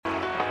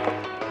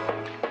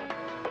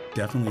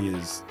definitely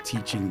is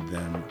teaching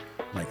them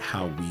like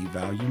how we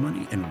value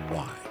money and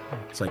why.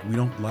 It's like we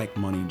don't like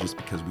money just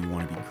because we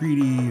want to be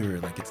greedy or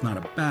like it's not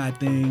a bad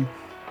thing.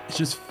 It's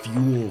just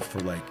fuel for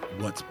like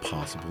what's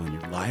possible in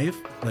your life.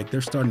 Like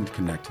they're starting to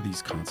connect to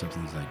these concepts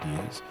and these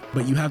ideas,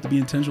 but you have to be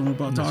intentional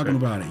about talking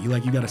about it. You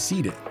got to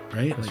seed it,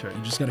 right? That's right.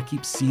 You just got to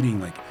keep seeding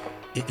like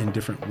it in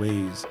different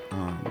ways,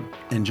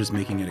 and just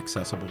making it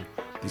accessible.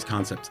 These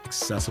concepts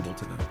accessible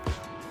to them.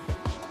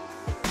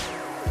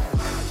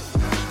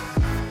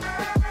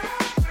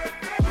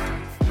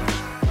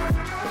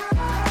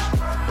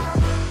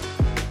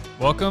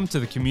 Welcome to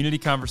the Community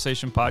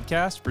Conversation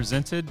Podcast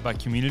presented by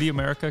Community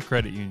America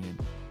Credit Union.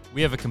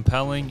 We have a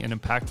compelling and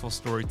impactful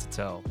story to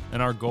tell,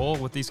 and our goal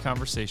with these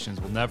conversations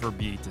will never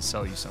be to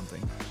sell you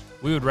something.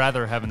 We would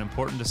rather have an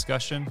important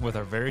discussion with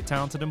our very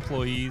talented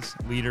employees,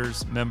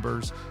 leaders,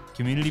 members,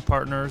 community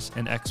partners,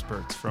 and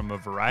experts from a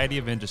variety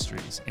of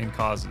industries and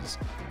causes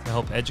to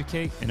help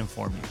educate and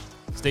inform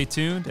you. Stay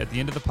tuned at the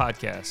end of the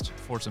podcast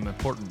for some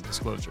important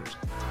disclosures.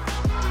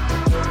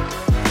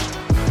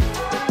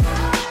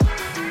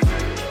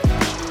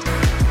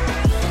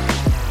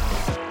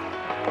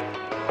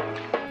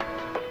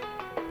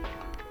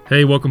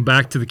 Hey, welcome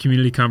back to the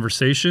Community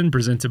Conversation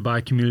presented by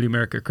Community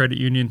America Credit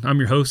Union. I'm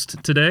your host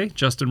today,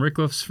 Justin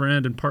Rickliff's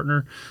friend and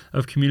partner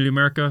of Community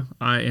America.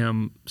 I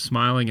am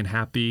smiling and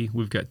happy.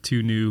 We've got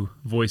two new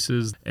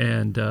voices,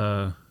 and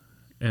I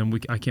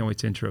can't wait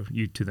to intro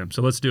you to them.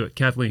 So let's do it.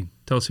 Kathleen,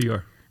 tell us who you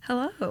are.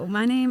 Hello,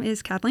 my name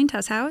is Kathleen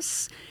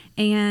Tesshouse,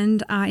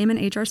 and I am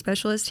an HR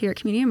specialist here at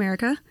Community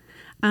America.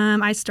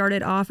 I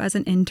started off as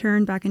an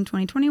intern back in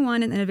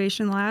 2021 in the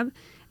Innovation Lab.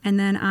 And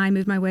then I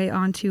moved my way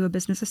on to a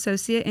business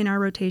associate in our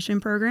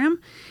rotation program.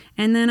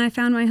 And then I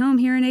found my home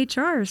here in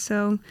HR.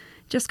 So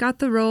just got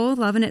the role,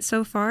 loving it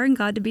so far, and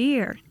glad to be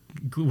here.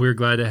 We're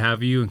glad to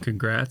have you, and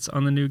congrats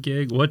on the new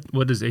gig.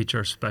 What does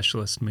HR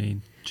specialist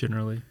mean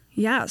generally?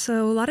 Yeah,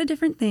 so a lot of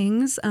different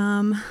things.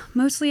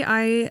 Mostly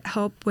I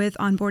help with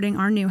onboarding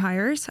our new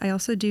hires. I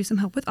also do some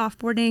help with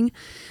offboarding.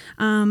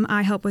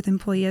 I help with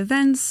employee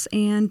events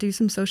and do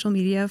some social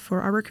media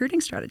for our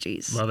recruiting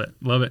strategies.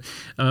 Love it.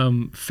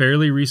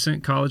 Fairly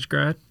recent college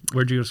grad.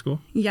 Where'd you go to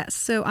school? Yes,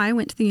 so I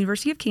went to the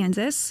University of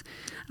Kansas.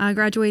 I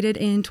graduated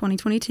in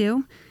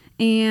 2022.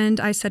 And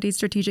I studied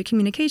strategic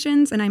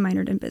communications, and I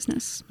minored in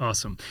business.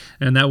 Awesome.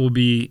 And that will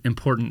be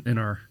important in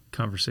our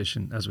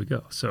conversation as we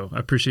go. So I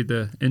appreciate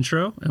the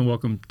intro, and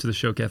welcome to the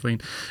show,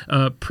 Kathleen.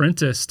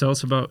 Prentice, tell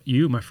us about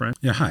you, my friend.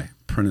 Yeah, hi.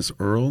 Prentice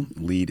Earl,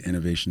 Lead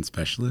Innovation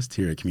Specialist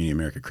here at Community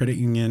America Credit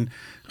Union,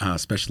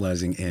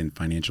 specializing in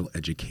financial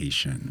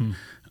education.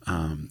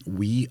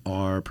 We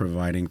are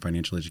providing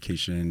financial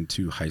education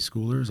to high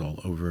schoolers all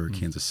over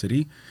Kansas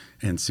City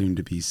and soon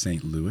to be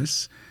St.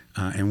 Louis.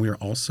 And we are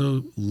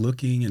also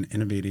looking and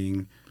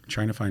innovating,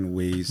 trying to find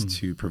ways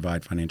to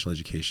provide financial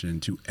education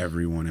to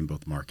everyone in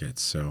both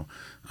markets. So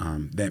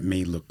that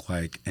may look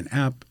like an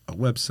app, a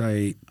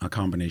website, a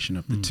combination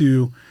of the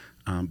two.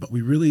 But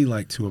we really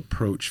like to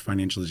approach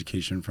financial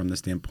education from the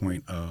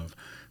standpoint of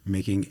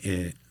making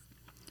it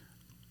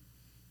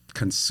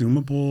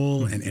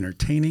consumable and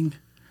entertaining,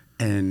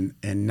 and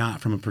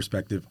not from a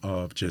perspective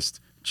of just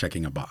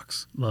checking a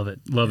box. Love it.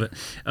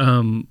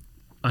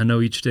 I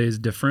know each day is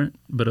different,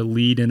 but a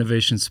lead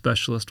innovation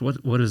specialist,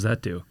 what does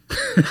that do?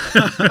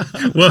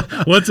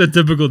 What's a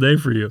typical day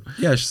for you?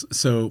 Yes.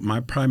 So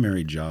my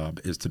primary job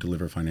is to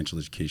deliver financial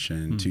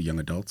education to young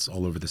adults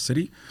all over the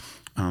city.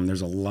 There's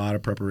a lot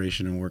of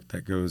preparation and work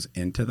that goes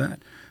into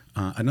that.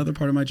 Another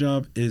part of my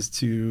job is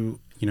to,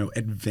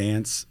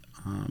 advance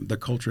the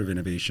culture of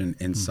innovation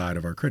inside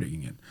of our credit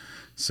union.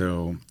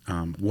 So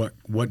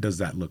what does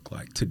that look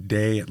like?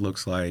 Today, it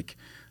looks like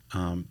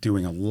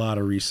doing a lot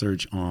of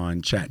research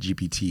on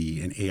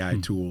ChatGPT and AI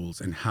tools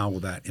and how will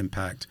that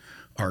impact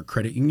our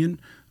credit union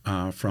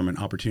from an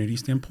opportunity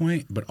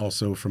standpoint, but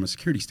also from a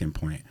security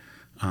standpoint.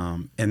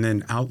 And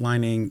then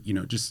outlining,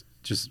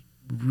 just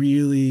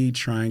really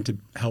trying to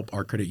help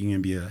our credit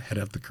union be ahead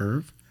of the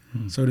curve,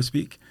 so to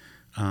speak.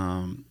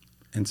 And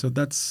so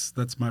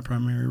that's my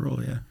primary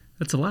role, yeah.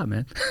 That's a lot,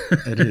 man.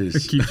 It is.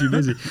 It keeps you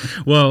busy.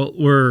 Well,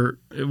 we're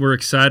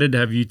excited to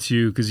have you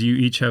two because you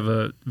each have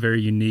a very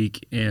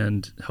unique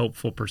and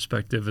helpful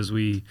perspective as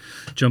we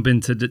jump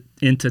into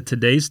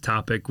today's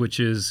topic, which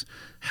is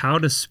how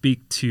to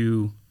speak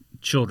to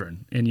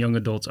children and young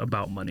adults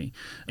about money.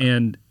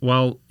 And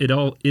while it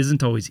all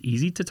isn't always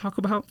easy to talk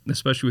about,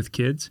 especially with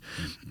kids,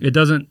 it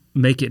doesn't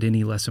make it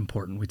any less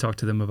important. We talk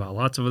to them about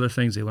lots of other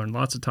things. They learn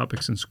lots of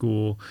topics in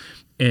school,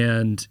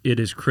 and it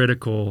is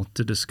critical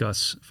to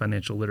discuss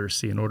financial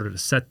literacy in order to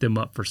set them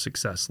up for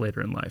success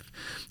later in life.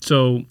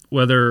 So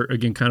whether,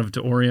 again, kind of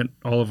to orient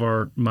all of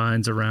our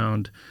minds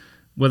around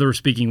whether we're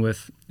speaking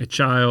with a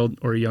child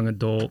or a young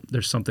adult,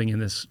 there's something in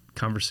this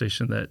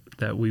conversation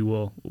that we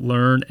will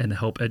learn and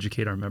help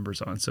educate our members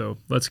on. So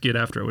let's get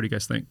after it. What do you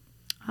guys think?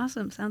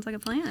 Awesome. Sounds like a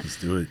plan. Let's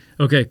do it.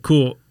 Okay,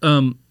 cool.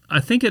 I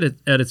think at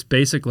its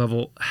basic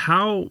level,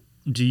 how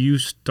do you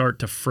start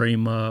to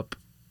frame up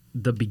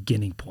the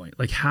beginning point?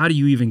 Like, how do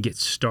you even get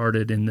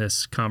started in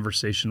this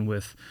conversation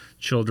with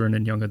children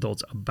and young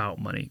adults about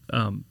money?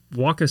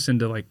 Walk us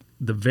into like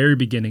the very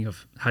beginning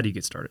of how do you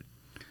get started?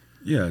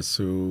 Yeah.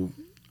 So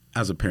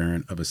as a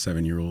parent of a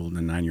 7-year-old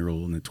and a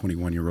 9-year-old and a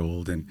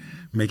 21-year-old and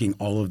making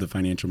all of the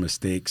financial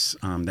mistakes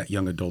that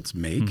young adults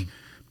make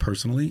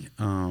personally,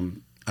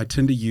 I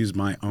tend to use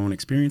my own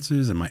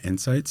experiences and my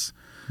insights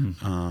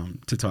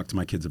to talk to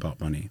my kids about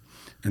money.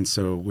 And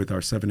so with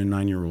our 7 and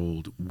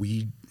 9-year-old,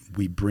 we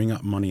bring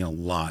up money a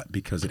lot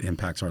because it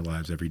impacts our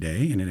lives every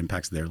day and it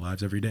impacts their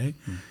lives every day.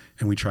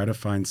 And we try to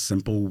find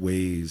simple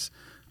ways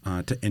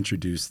to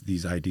introduce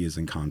these ideas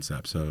and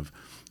concepts of,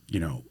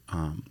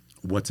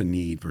 what's a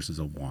need versus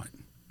a want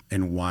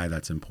and why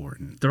that's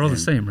important. They're all the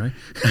same, right?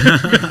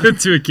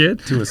 To a kid?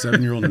 To a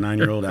 7-year-old and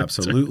 9-year-old,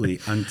 absolutely,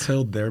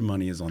 until their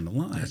money is on the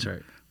line. That's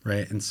right.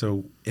 Right. And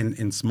so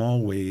in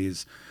small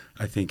ways,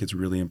 I think it's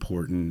really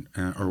important,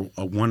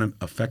 one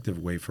effective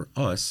way for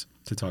us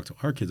to talk to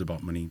our kids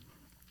about money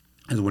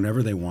is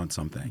whenever they want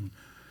something,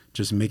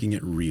 just making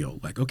it real.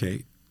 Like,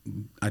 okay,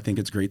 I think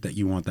it's great that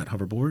you want that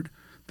hoverboard.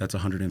 That's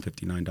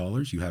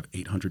 $159. You have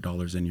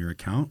 $800 in your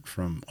account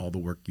from all the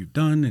work you've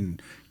done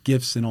and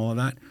gifts and all of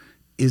that.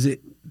 Is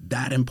it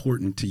that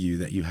important to you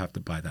that you have to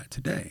buy that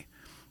today?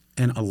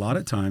 And a lot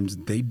of times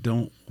they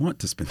don't want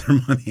to spend their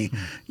money.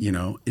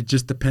 It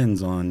just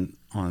depends on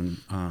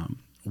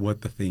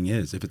what the thing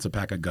is. If it's a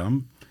pack of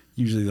gum,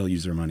 usually they'll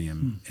use their money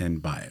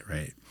and buy it,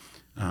 right?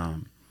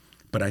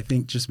 But I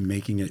think just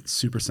making it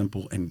super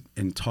simple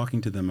and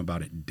talking to them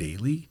about it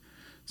daily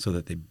so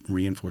that they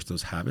reinforce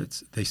those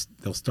habits,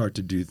 they'll start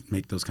to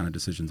make those kind of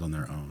decisions on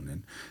their own.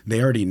 And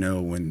they already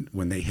know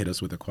when they hit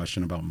us with a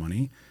question about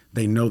money,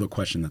 they know the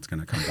question that's going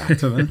to come back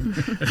to them.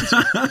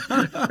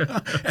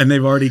 And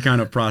they've already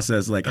kind of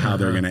processed like how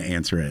they're going to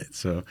answer it.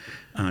 So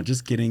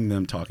just getting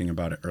them talking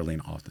about it early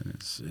and often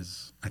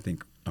is I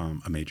think,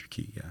 a major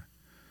key. Yeah.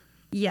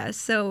 Yes.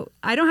 So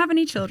I don't have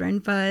any children,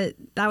 but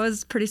that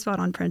was pretty spot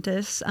on,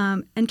 Prentice.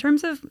 In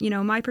terms of,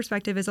 my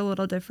perspective is a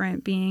little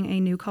different being a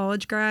new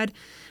college grad.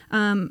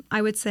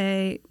 I would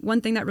say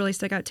one thing that really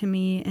stuck out to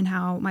me and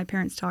how my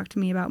parents talked to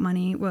me about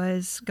money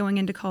was going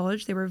into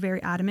college. They were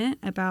very adamant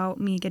about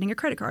me getting a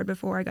credit card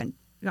before I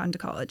got into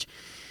college.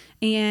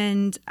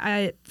 And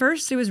at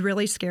first it was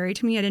really scary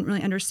to me. I didn't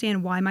really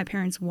understand why my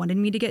parents wanted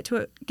me to get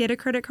a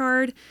credit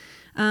card.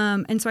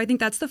 And so I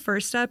think that's the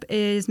first step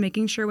is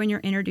making sure when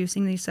you're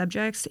introducing these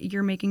subjects,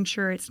 you're making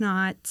sure it's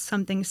not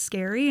something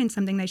scary and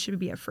something they should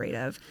be afraid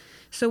of.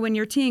 So when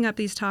you're teeing up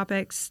these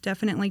topics,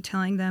 definitely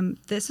telling them,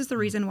 this is the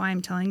reason why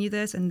I'm telling you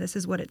this, and this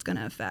is what it's going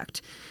to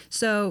affect.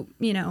 So,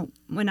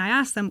 when I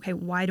ask them, okay,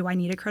 why do I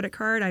need a credit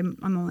card? I'm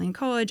only in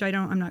college.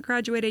 I'm not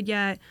graduated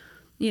yet.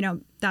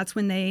 That's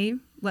when they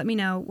let me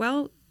know,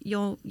 well,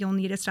 you'll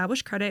need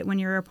established credit when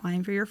you're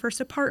applying for your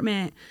first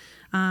apartment.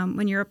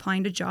 When you're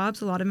applying to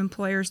jobs, a lot of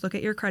employers look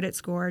at your credit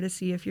score to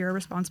see if you're a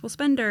responsible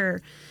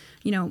spender,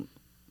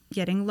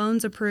 getting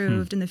loans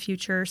approved in the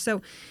future.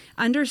 So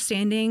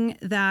understanding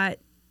that,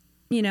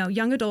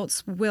 young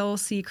adults will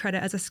see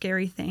credit as a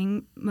scary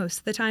thing most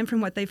of the time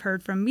from what they've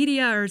heard from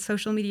media or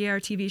social media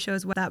or TV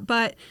shows, what that.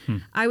 But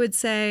I would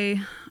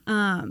say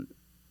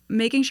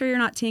making sure you're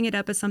not teeing it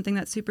up as something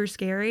that's super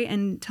scary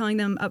and telling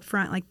them up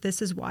front, like,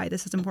 this is why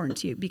this is important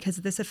to you because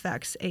this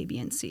affects A, B,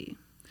 and C.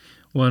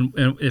 Well,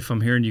 and if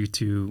I'm hearing you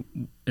too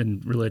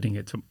and relating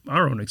it to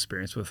our own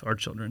experience with our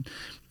children,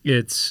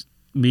 it's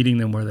meeting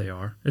them where they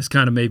are. It's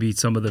kind of maybe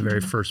some of the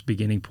very first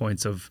beginning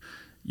points of,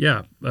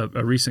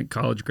 a recent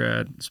college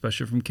grad,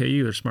 especially from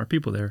KU, there's smart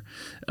people there,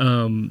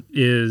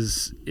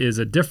 is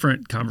a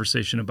different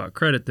conversation about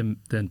credit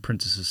than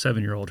Princess's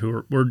 7-year-old,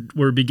 who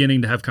we're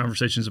beginning to have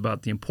conversations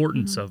about the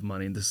importance of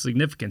money and the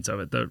significance of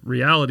it, the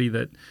reality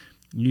that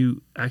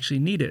you actually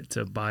need it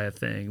to buy a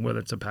thing, whether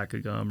it's a pack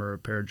of gum or a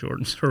pair of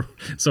Jordans or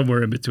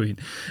somewhere in between.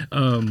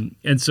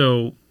 And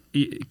so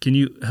can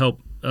you help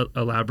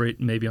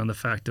elaborate maybe on the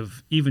fact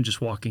of even just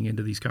walking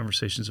into these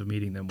conversations of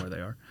meeting them where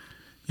they are?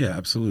 Yeah,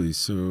 absolutely.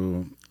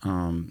 So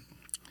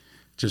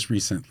just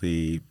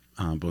recently,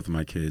 both of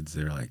my kids,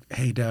 they're like,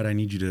 hey, Dad, I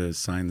need you to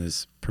sign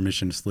this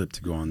permission slip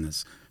to go on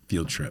this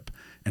field trip.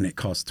 And it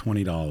costs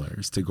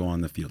 $20 to go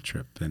on the field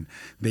trip. And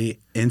they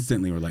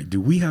instantly were like,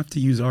 do we have to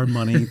use our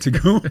money to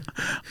go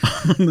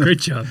Great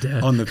job,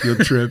 Dad. on the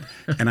field trip?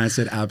 And I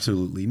said,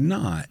 absolutely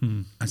not.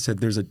 I said,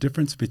 there's a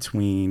difference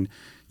between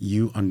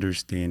you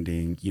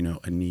understanding,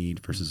 a need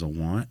versus a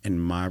want,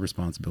 and my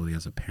responsibility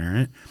as a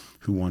parent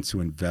who wants to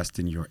invest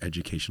in your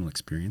educational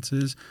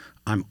experiences.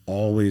 I'm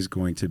always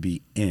going to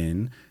be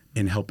in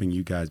helping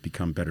you guys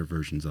become better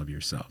versions of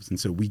yourselves. And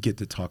so we get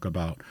to talk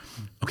about,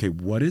 okay,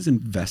 what is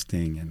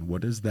investing and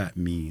what does that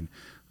mean?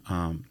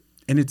 And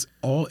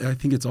I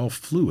think it's all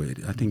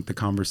fluid. I think the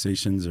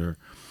conversations are,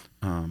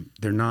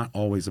 they're not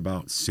always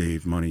about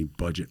save money,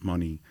 budget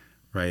money,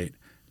 right?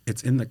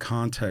 It's in the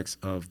context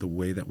of the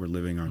way that we're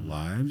living our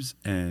lives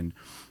and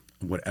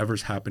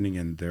whatever's happening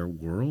in their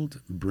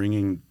world,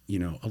 bringing,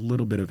 a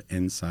little bit of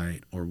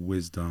insight or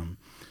wisdom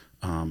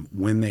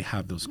when they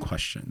have those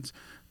questions.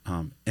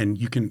 And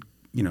you can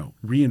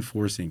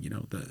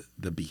reinforcing,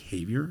 the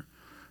behavior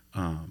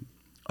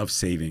of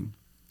saving,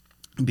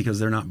 because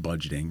they're not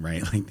budgeting,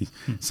 right? Like these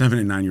 7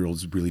 and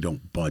 9-year-olds really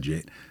don't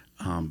budget,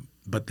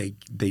 but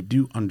they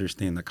do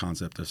understand the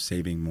concept of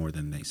saving more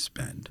than they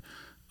spend.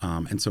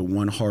 And so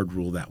one hard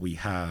rule that we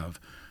have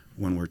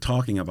when we're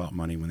talking about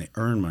money, when they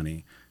earn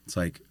money, it's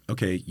like,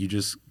 okay, you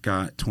just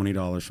got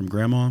 $20 from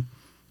grandma.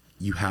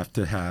 You have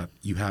to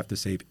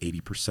save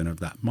 80% of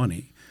that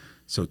money.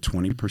 So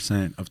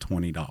 20% of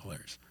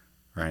 $20,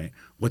 right?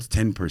 What's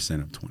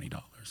 10% of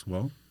 $20?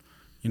 Well,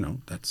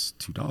 that's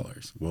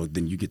 $2. Well,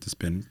 then you get to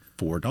spend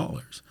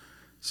 $4.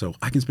 So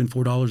I can spend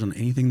 $4 on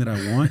anything that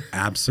I want?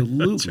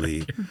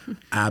 Absolutely.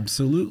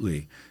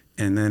 Absolutely.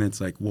 And then it's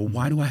like, well,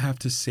 why do I have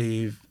to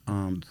save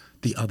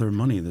the other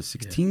money, the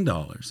 $16?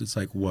 Yeah. It's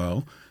like,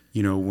 well,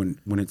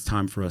 when it's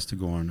time for us to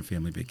go on a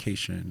family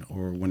vacation,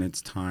 or when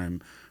it's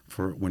time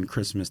when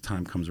Christmas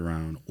time comes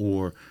around,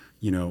 or,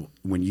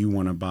 when you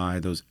want to buy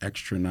those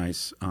extra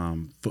nice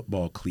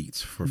football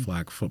cleats for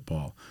flag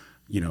football,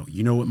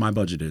 you know what my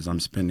budget is. I'm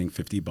spending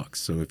 $50.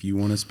 So if you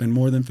want to spend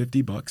more than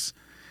 $50,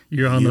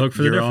 you're on the hook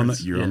for the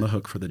difference. You're on the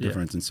hook for the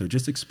difference. And so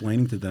just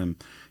explaining to them,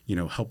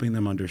 helping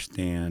them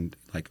understand,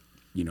 like,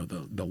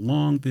 the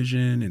long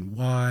vision and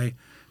why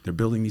they're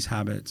building these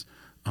habits.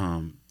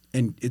 And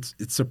it's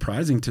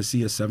surprising to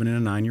see a 7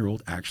 and a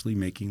 9-year-old actually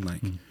making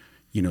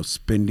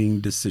spending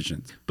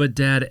decisions. But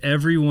Dad,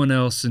 everyone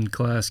else in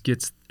class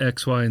gets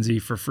X, Y, and Z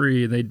for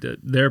free.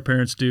 Their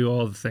parents do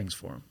all the things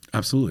for them.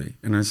 Absolutely.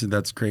 And I said,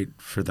 that's great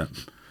for them.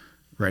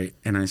 Right.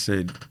 And I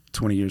said,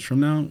 20 years from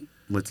now,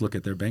 let's look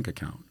at their bank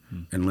account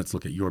and let's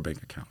look at your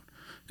bank account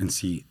and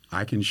see,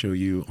 I can show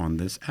you on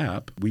this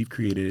app, we've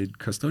created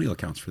custodial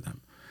accounts for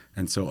them.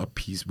 And so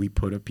we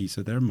put a piece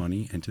of their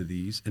money into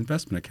these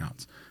investment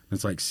accounts. And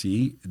it's like,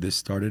 see, this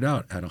started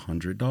out at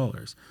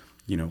 $100,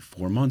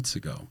 4 months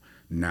ago.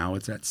 Now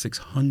it's at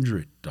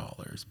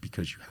 $600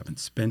 because you haven't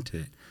spent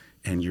it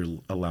and you're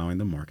allowing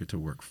the market to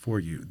work for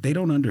you. They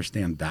don't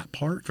understand that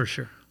part. For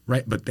sure.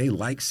 Right. But they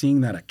like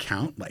seeing that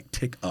account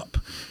tick up.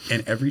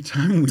 And every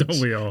time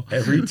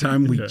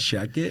we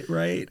check it,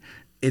 right,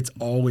 it's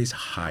always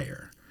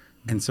higher.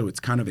 And so it's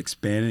kind of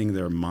expanding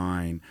their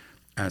mind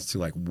as to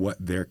what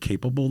they're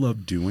capable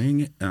of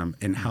doing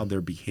and how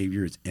their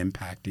behavior is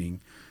impacting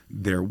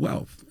their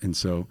wealth. And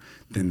so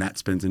then that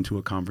spins into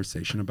a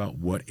conversation about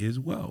what is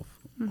wealth.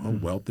 Well,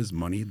 wealth is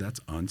money that's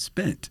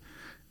unspent,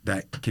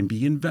 that can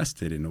be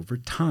invested, and over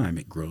time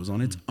it grows on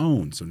its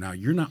own. So now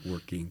you're not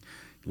working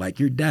like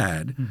your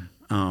dad,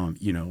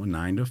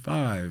 9 to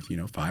 5,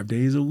 5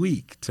 days a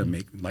week to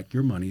make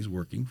your money's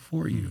working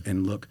for you.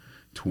 And look,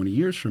 20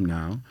 years from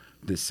now,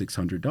 this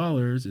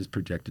 $600 is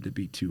projected to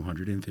be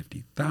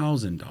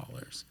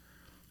 $250,000.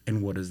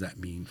 And what does that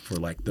mean for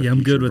the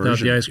I'm good without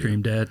the ice you?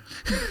 cream, Dad.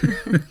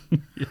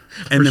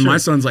 And then my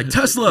son's like,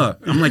 Tesla.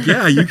 I'm like,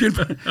 yeah, you could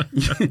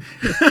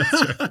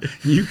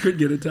you could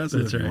get a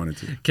Tesla if you wanted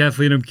to.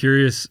 Kathleen, I'm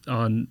curious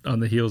on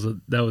the heels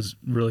of that was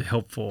really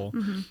helpful.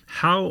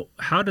 How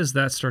does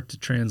that start to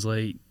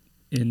translate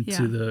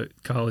into the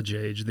college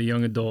age, the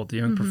young adult, the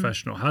young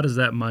professional? How does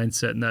that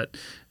mindset and that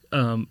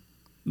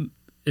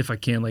if I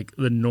can,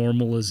 the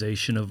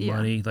normalization of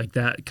money,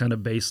 that kind of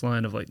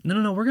baseline of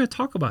no, we're going to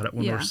talk about it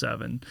when we're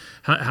 7.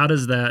 How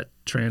does that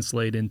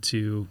translate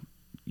into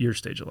your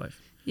stage of life?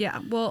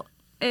 Yeah, well,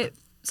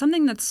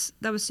 something that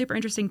was super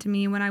interesting to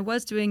me when I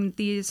was doing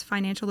these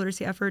financial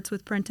literacy efforts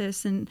with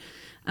Prentice and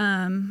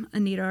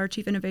Anita, our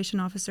Chief Innovation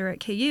Officer at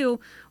KU,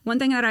 one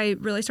thing that I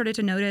really started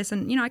to notice,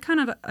 and, I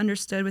kind of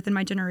understood within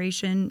my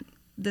generation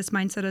this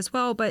mindset as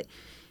well, but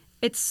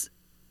it's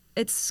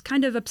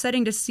kind of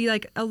upsetting to see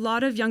a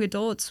lot of young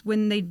adults,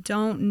 when they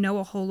don't know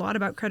a whole lot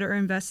about credit or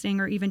investing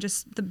or even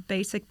just the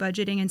basic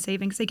budgeting and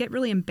savings, they get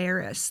really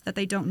embarrassed that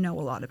they don't know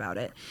a lot about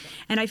it.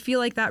 And I feel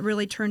like that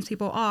really turns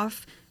people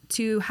off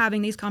to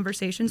having these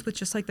conversations with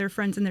just their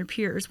friends and their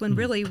peers, when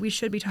really we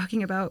should be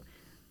talking about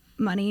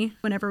money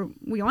whenever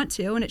we want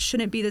to, and it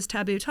shouldn't be this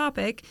taboo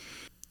topic.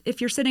 If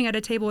you're sitting at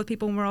a table with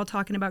people and we're all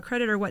talking about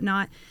credit or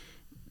whatnot,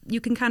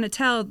 you can kind of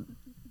tell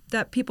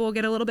that people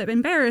get a little bit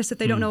embarrassed if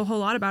they don't know a whole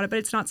lot about it, but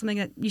it's not something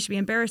that you should be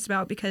embarrassed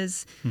about,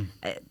 because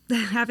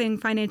having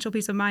financial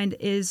peace of mind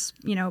is,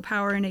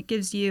 power, and it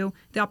gives you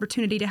the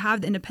opportunity to have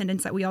the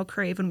independence that we all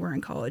crave when we're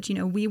in college.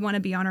 We want to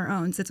be on our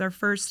own. So it's our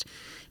first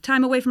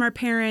time away from our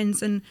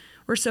parents, and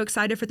we're so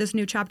excited for this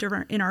new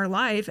chapter in our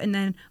life. And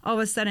then all of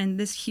a sudden,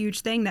 this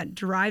huge thing that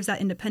drives that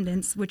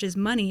independence, which is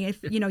money, if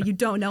you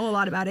don't know a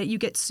lot about it, you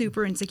get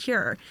super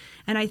insecure.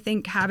 And I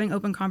think having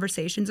open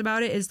conversations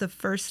about it is the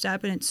first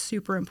step, and it's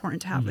super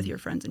important to have with your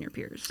friends and your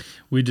peers.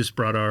 We just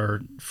brought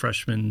our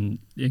freshman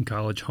in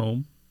college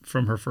home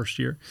from her first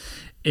year,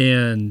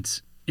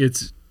 and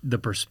it's the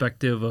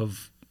perspective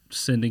of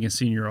sending a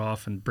senior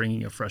off and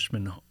bringing a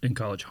freshman in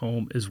college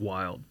home is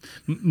wild,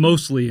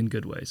 mostly in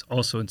good ways,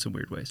 also in some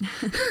weird ways.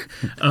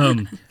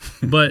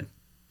 But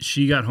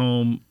she got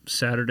home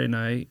Saturday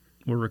night.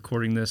 We're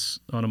recording this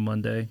on a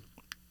Monday.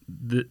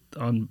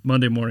 On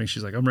Monday morning,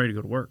 she's like, I'm ready to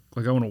go to work.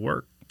 I want to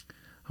work.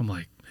 I'm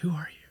like, who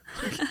are you?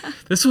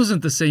 This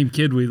wasn't the same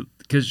kid we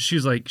because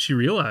she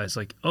realized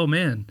like, oh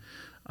man,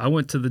 I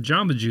went to the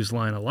Jamba Juice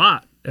line a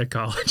lot at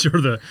college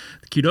or the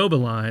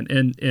Qdoba line,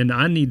 and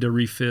I need to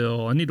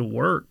refill. I need to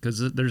work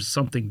because there's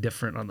something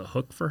different on the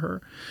hook for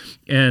her.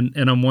 And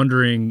I'm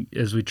wondering,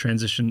 as we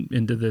transition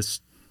into this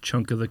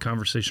chunk of the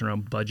conversation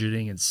around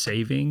budgeting and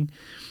saving,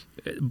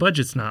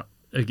 budget's not,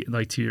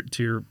 like to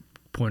your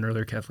point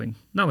earlier, Kathleen,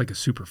 not like a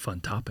super fun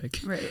topic.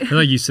 Right. And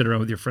like you sit around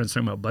with your friends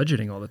talking about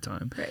budgeting all the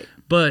time. Right.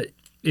 But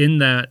in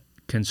that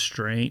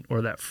constraint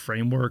or that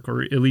framework,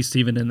 or at least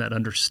even in that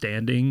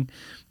understanding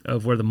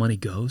of where the money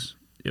goes,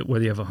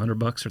 whether you have $100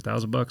 or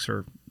 $1,000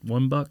 or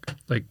 $1,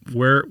 like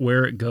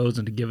where it goes,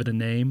 and to give it a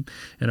name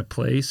and a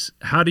place,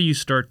 how do you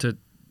start to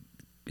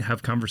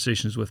have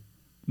conversations with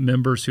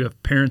members who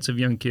have parents of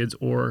young kids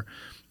or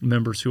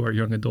members who are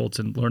young adults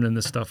and learning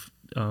this stuff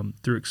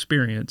through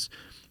experience?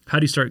 How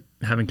do you start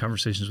having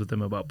conversations with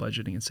them about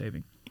budgeting and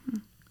saving?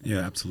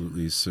 Yeah,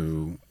 absolutely.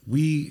 So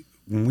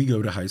when we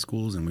go to high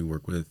schools and we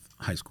work with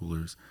high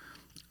schoolers,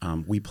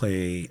 we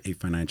play a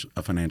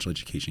financial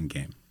education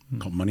game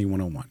called Money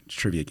 101. It's a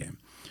trivia game.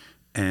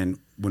 And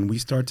when we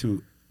start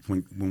to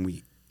when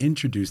we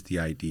introduce the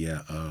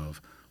idea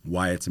of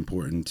why it's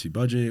important to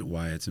budget,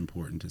 why it's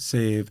important to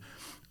save,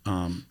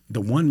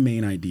 the one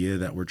main idea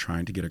that we're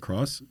trying to get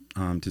across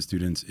to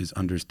students is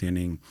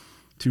understanding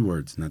two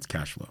words, and that's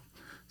cash flow.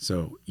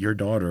 So your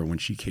daughter, when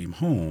she came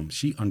home,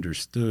 she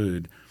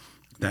understood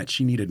that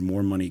she needed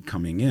more money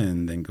coming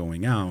in than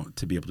going out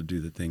to be able to do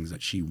the things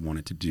that she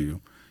wanted to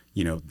do,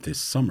 this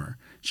summer.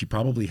 She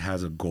probably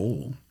has a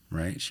goal,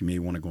 right? She may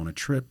want to go on a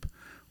trip,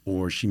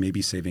 or she may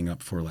be saving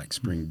up for like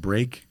spring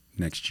break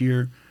next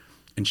year.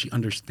 And she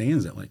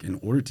understands that like in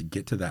order to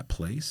get to that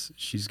place,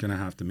 she's going to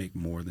have to make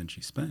more than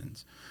she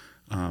spends.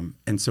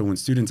 And so when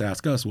students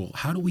ask us, well,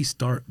 how do we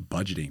start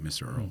budgeting,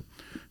 Mr. Earl?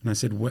 And I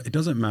said, well, it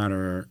doesn't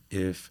matter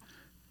if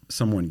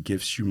someone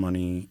gifts you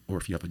money or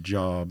if you have a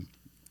job.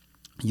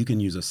 You can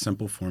use a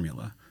simple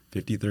formula,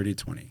 50, 30,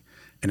 20.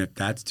 And if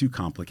that's too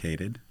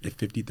complicated, if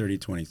 50, 30,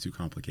 20 is too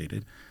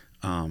complicated,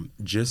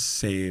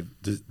 just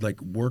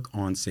work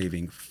on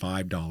saving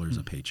 $5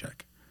 a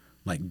paycheck.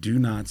 Like, do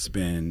not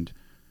spend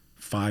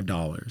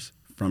 $5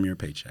 from your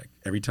paycheck.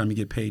 Every time you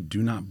get paid,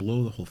 do not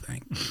blow the whole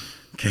thing.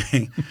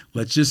 Okay?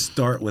 Let's just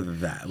start with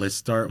that. Let's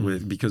start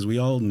with, because we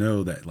all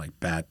know that like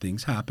bad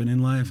things happen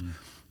in life.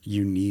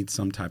 You need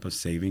some type of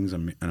savings,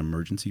 an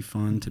emergency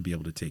fund to be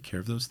able to take care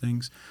of those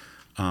things.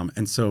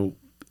 And so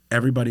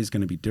everybody's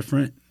going to be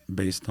different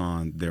based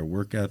on their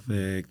work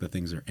ethic, the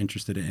things they're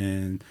interested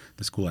in,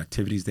 the school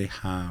activities they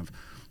have.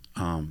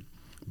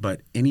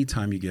 But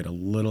anytime you get a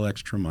little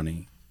extra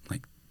money,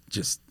 like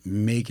just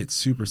make it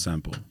super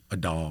simple,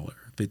 $1,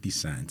 50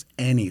 cents,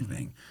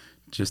 anything,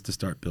 just to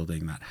start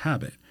building that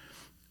habit.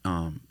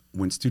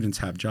 When students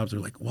have jobs, they're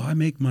like, well, I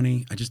make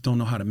money, I just don't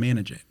know how to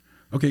manage it.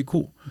 Okay,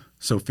 cool.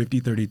 So 50,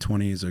 30,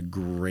 20 is a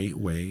great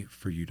way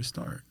for you to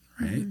start,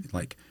 right?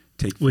 Like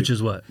Which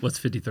is what? What's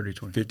 50, 30,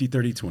 20? 50,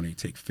 30, 20.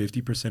 Take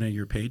 50% of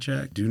your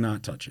paycheck. Do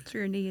not touch it. It's for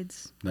your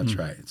needs. That's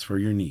right. It's for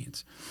your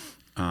needs.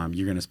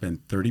 You're going to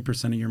spend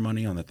 30% of your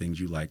money on the things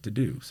you like to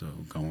do. So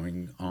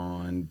going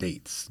on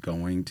dates,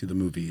 going to the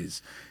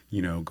movies,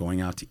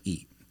 going out to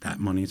eat. That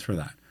money's for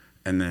that.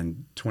 And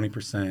then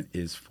 20%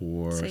 is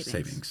for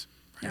savings.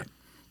 Right? Yeah.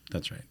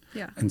 That's right.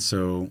 Yeah. And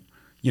so,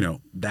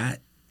 that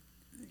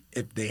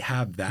if they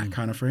have that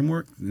kind of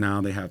framework, now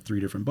they have 3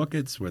 different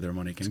buckets where their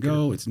money can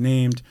go. It's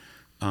named.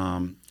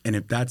 And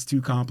if that's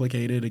too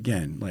complicated,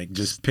 again, like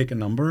just pick a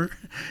number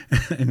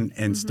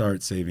and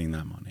start saving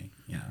that money.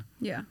 Yeah.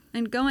 Yeah.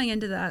 And going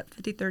into that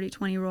 50, 30,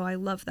 20 rule, I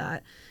love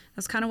that.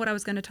 That's kind of what I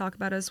was going to talk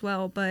about as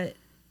well. But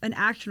an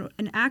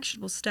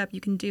actionable step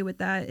you can do with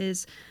that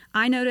is,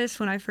 I noticed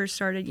when I first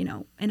started,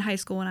 in high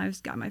school, when I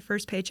got my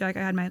first paycheck,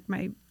 I had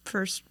my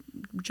first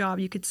job,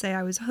 you could say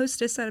I was a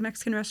hostess at a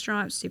Mexican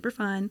restaurant. It was super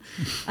fun.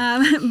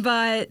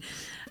 But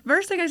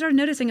first thing I started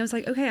noticing, I was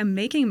like, okay, I'm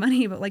making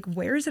money, but like,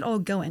 where is it all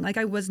going? Like,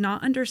 I was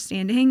not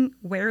understanding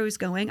where it was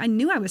going. I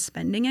knew I was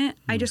spending it.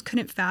 I just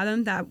couldn't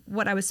fathom that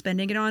what I was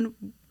spending it on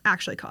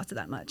actually costed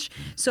that much.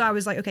 So I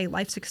was like, okay,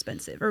 life's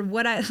expensive, or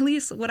at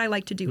least what I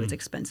like to do is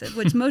expensive,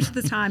 which most of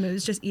the time it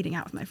was just eating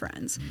out with my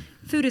friends.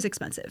 Food is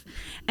expensive.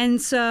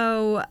 And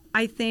so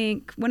I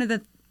think one of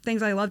the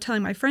things I love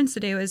telling my friends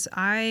to do is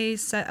I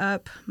set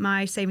up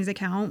my savings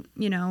account,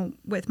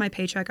 with my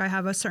paycheck. I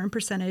have a certain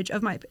percentage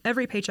of my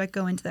every paycheck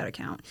go into that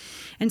account.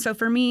 And so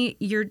for me,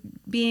 you're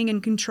being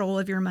in control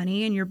of your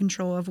money and you're in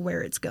control of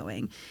where it's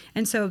going.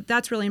 And so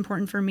that's really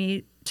important for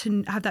me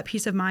to have that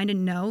peace of mind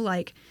and know,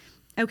 like,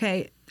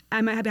 okay, I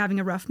might be having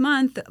a rough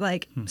month,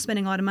 like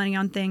spending a lot of money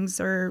on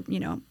things, or,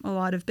 a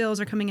lot of bills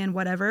are coming in,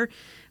 whatever.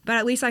 But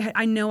at least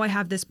I know I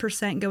have this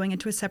percent going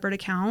into a separate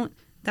account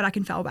that I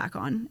can fall back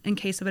on in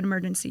case of an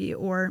emergency,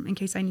 or in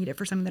case I need it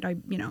for something that I,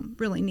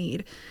 really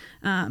need.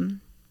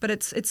 But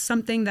it's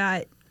something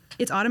that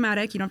it's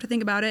automatic. You don't have to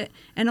think about it.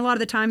 And a lot of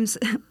the times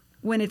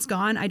when it's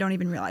gone, I don't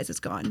even realize it's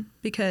gone,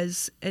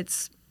 because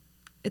it's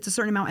a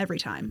certain amount every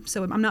time.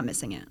 So I'm not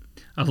missing it.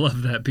 I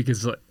love that,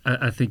 because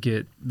I think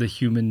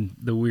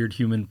the weird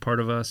human part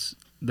of us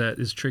that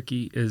is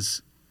tricky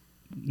is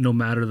no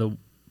matter the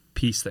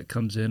piece that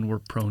comes in, we're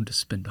prone to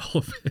spend all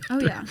of it. Oh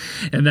yeah.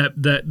 And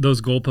that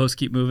those goalposts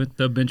keep moving,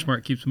 the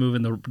benchmark keeps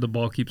moving, the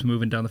ball keeps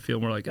moving down the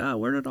field. And we're like,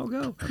 where did it all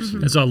go?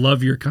 Absolutely. And so I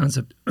love your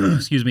concept,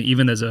 excuse me,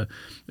 even as a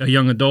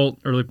young adult,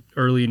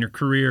 early in your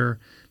career,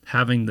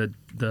 having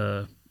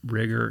the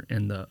rigor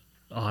and the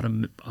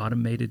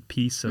automated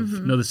piece of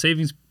the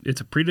savings. It's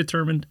a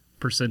predetermined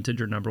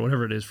percentage or number,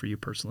 whatever it is for you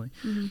personally,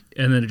 and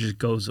then it just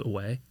goes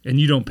away, and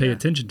you don't pay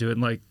attention to it.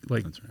 And like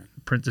That's right.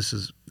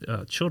 Prentice's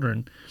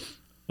children,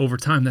 over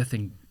time, that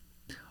thing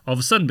all of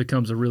a sudden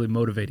becomes a really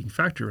motivating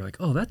factor. You're like,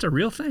 oh, that's a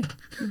real thing.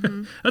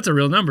 That's a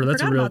real number.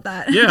 That's a Forgot real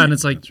about that. Yeah, and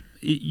it's like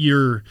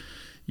your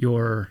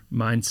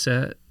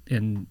mindset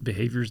and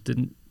behaviors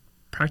didn't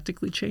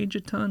practically change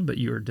a ton, but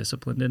you were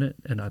disciplined in it,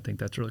 and I think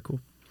that's really cool.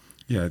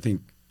 Yeah, I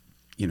think,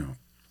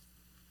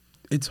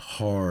 it's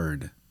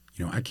hard.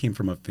 I came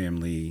from a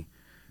family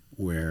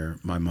where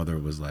my mother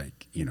was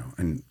like,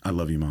 and I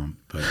love you, Mom,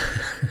 but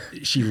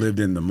she lived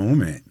in the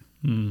moment,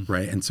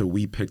 right? And so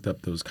we picked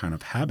up those kind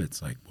of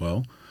habits like,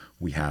 well,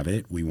 we have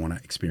it. We want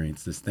to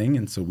experience this thing.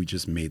 And so we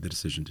just made the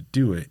decision to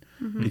do it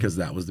because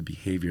that was the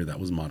behavior that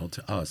was modeled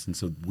to us. And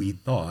so we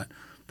thought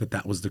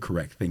that was the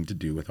correct thing to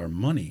do with our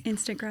money.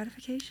 Instant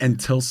gratification.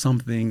 Until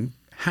something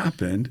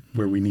happened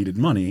where we needed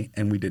money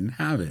and we didn't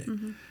have it.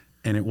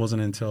 And it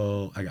wasn't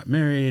until I got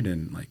married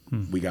and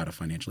we got a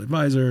financial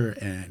advisor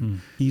and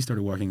he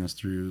started walking us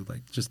through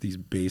just these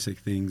basic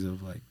things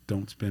of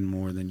don't spend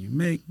more than you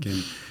make,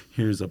 and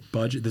here's a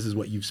budget. This is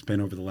what you've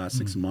spent over the last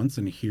 6 months,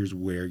 and here's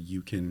where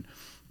you can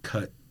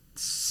cut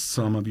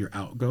some of your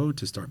outgo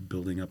to start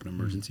building up an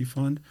emergency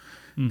fund.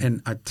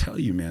 And I tell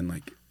you,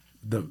 man,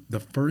 the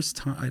first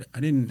time I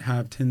didn't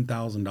have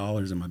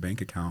 $10,000 in my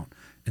bank account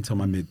until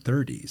my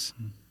mid-30s,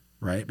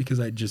 right? Because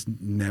I just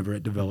never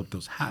had developed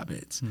those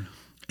habits.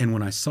 And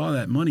when I saw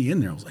that money in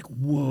there, I was like,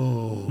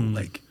 whoa,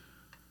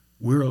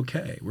 we're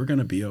okay. We're going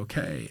to be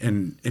okay.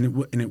 And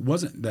it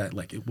wasn't that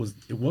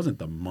it wasn't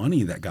the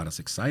money that got us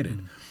excited.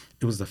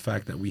 It was the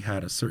fact that we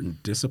had a certain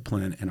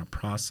discipline and a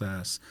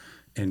process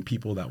and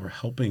people that were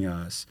helping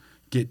us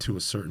get to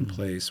a certain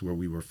place where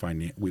we were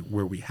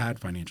where we had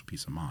financial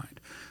peace of mind.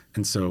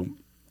 And so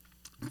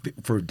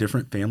for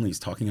different families,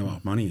 talking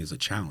about money is a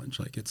challenge.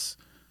 It's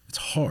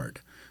hard.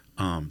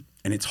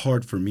 And it's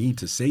hard for me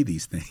to say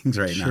these things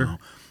right now.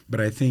 But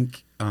I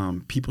think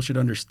people should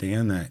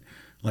understand that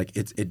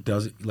it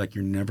doesn't,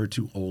 you're never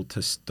too old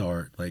to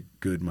start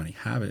good money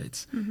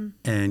habits.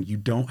 And you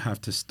don't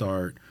have to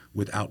start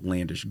with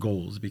outlandish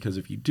goals, because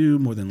if you do,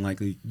 more than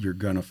likely you're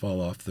gonna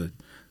fall off the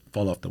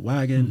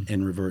wagon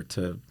and revert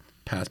to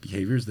past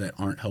behaviors that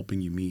aren't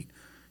helping you meet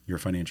your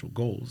financial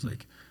goals.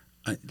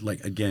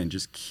 Again,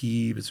 just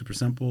keep it super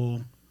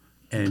simple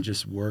and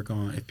just work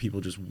on, if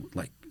people just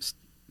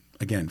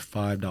again,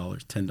 $5,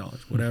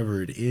 $10,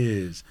 whatever it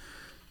is,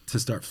 to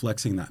start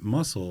flexing that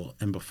muscle.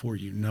 And before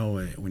you know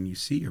it, when you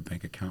see your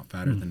bank account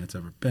fatter than it's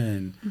ever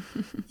been,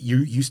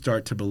 you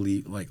start to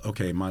believe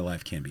okay, my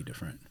life can be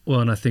different. Well,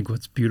 and I think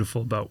what's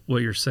beautiful about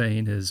what you're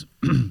saying is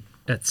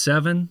at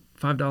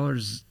 $5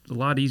 is a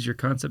lot easier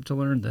concept to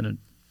learn than at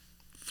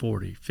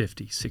 40,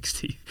 50,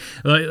 60.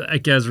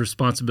 As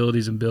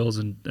responsibilities and bills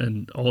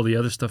and all the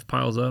other stuff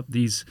piles up,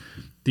 these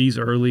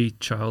early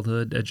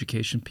childhood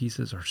education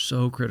pieces are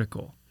so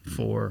critical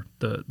for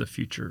the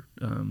future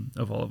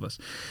of all of us.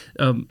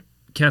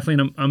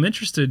 Kathleen, I'm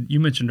interested. You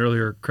mentioned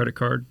earlier credit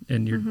card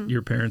and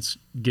your parents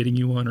getting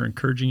you one or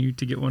encouraging you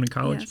to get one in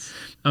college. Yes.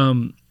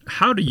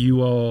 How do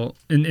you all,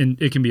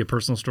 and it can be a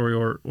personal story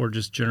or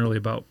just generally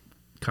about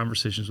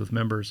conversations with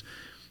members,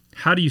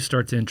 how do you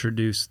start to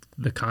introduce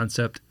the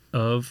concept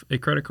of a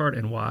credit card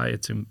and why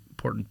it's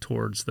important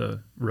towards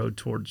the road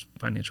towards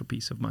financial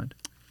peace of mind?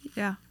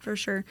 Yeah, for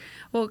sure.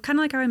 Well, kind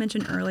of like how I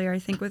mentioned earlier, I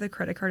think with a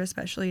credit card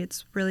especially,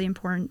 it's really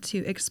important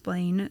to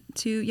explain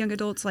to young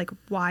adults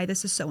why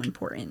this is so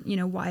important.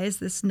 Why is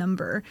this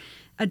number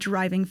a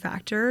driving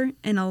factor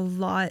in a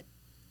lot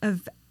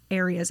of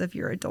areas of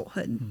your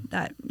adulthood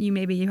that you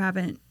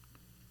haven't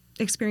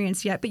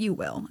experienced yet, but you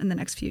will in the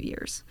next few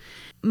years.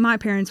 My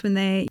parents, when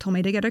they told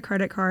me to get a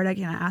credit card, I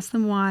asked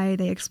them why.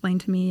 They explained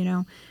to me,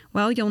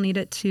 well, you'll need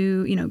it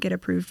to, get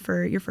approved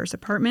for your first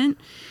apartment.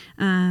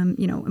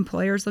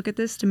 Employers look at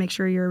this to make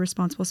sure you're a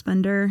responsible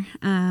spender.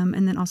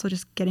 And then also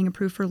just getting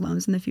approved for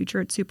loans in the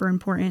future. It's super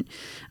important.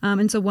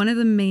 And so one of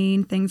the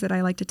main things that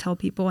I like to tell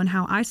people and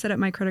how I set up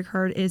my credit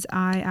card is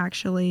I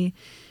actually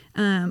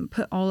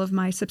put all of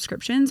my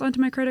subscriptions onto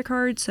my credit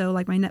card. So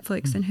my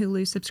Netflix and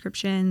Hulu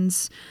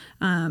subscriptions.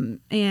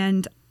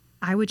 And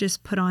I would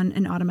just put on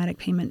an automatic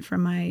payment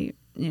from my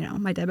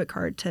debit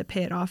card to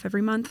pay it off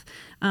every month,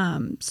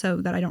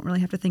 so that I don't really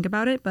have to think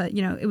about it. But,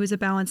 it was a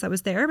balance that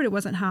was there, but it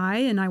wasn't high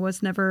and I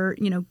was never,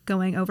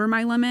 going over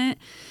my limit.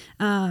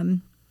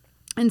 And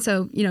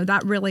so,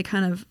 that really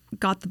kind of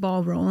got the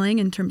ball rolling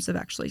in terms of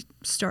actually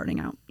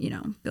starting out,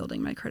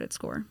 building my credit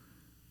score.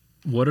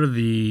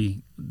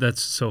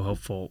 That's so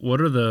helpful. What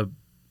are the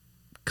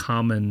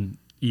common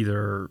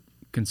either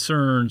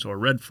concerns or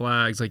red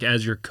flags,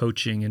 as you're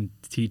coaching and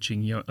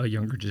teaching a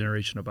younger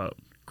generation about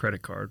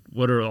credit card?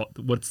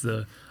 What's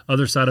the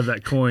other side of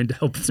that coin to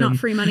help It's them not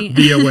free money.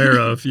 be aware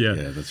of? Yeah.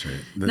 Yeah, that's right.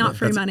 Not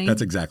free money.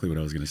 That's exactly what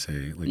I was going to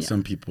say. Like Yeah.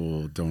 some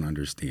people don't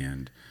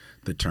understand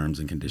the terms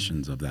and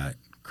conditions of that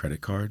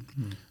credit card,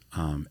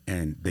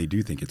 and they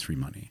do think it's free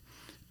money,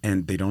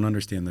 and they don't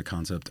understand the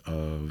concept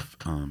of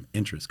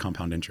interest,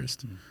 compound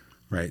interest,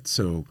 right?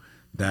 So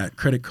that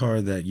credit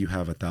card that you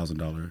have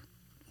 $1,000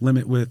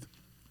 limit with,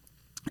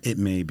 it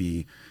may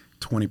be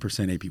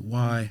 20%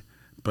 APY,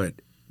 but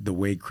the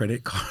way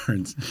credit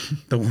cards,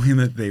 the way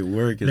that they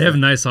work is They have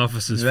nice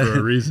offices for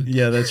a reason.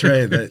 Yeah, that's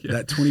right.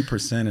 That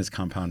 20% is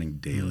compounding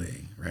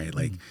daily, right?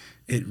 Like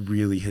it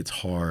really hits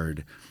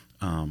hard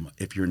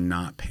if you're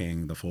not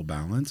paying the full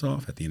balance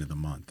off at the end of the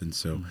month. And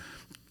so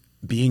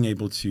being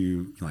able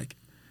to like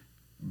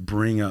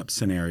bring up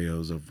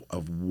scenarios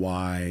of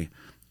why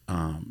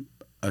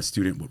a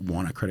student would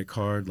want a credit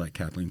card, like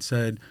Kathleen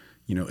said,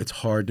 you know, it's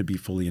hard to be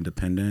fully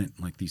independent.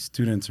 Like these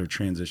students are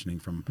transitioning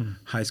from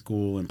high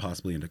school and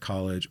possibly into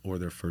college or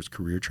their first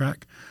career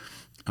track.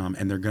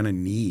 And they're going to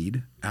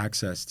need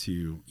access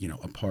to, you know,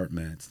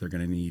 apartments. They're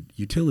going to need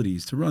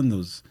utilities to run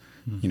those,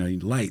 you know,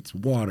 lights,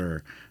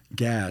 water,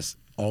 gas,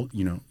 all,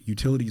 you know,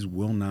 utilities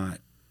will not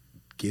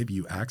give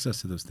you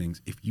access to those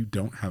things if you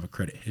don't have a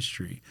credit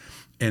history.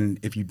 And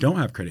if you don't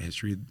have credit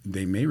history,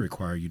 they may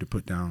require you to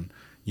put down,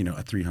 you know,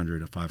 a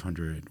 300, a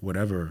 500,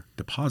 whatever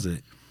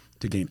deposit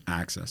to gain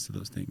access to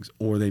those things.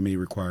 Or they may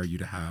require you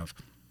to have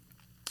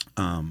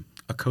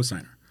a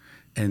cosigner.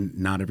 And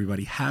not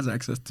everybody has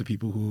access to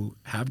people who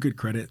have good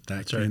credit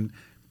that can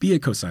be a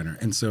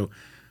cosigner. And so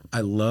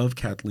I love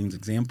Kathleen's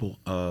example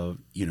of,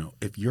 you know,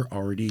 if you're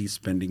already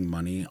spending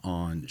money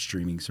on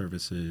streaming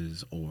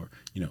services or,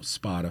 you know,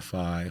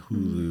 Spotify,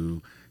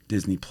 Hulu,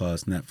 Disney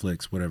Plus,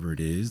 Netflix, whatever it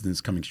is, then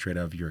it's coming straight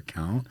out of your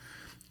account.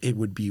 It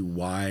would be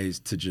wise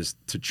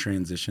to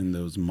transition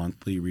those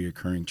monthly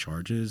reoccurring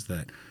charges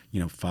that, you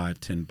know,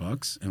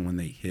 $5-10, and when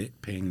they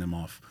hit, paying them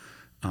off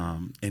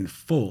in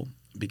full,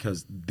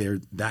 because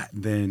that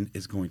then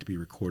is going to be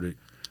recorded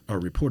or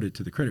reported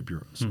to the credit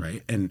bureaus,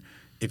 right? And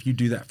if you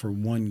do that for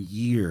 1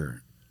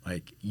 year,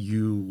 like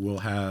you will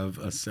have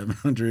a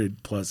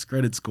 700 plus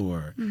credit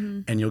score,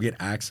 and you'll get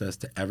access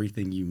to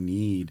everything you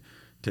need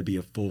to be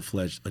a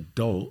full-fledged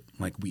adult,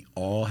 like we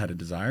all had a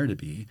desire to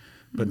be,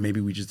 but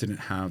maybe we just didn't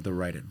have the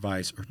right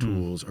advice or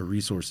tools or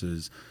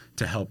resources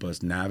to help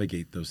us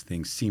navigate those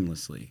things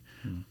seamlessly.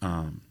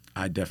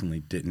 I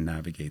definitely didn't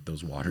navigate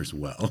those waters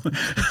well.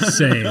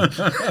 Same.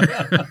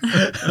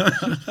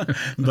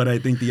 But I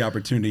think the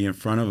opportunity in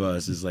front of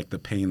us is like the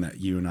pain that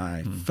you and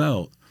I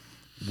felt.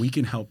 We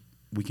can help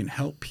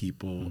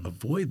people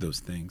avoid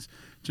those things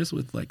just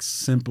with like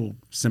simple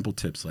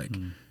tips, like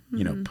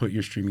you know, put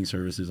your streaming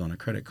services on a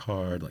credit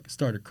card, like a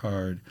starter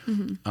card,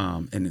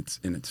 and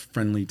it's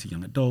friendly to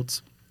young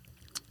adults.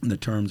 And the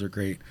terms are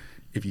great.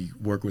 If you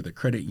work with a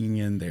credit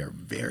union, they are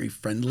very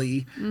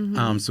friendly.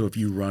 So if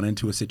you run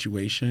into a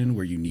situation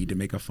where you need to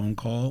make a phone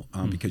call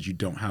because you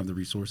don't have the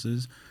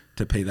resources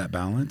to pay that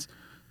balance,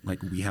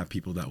 like we have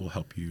people that will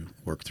help you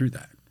work through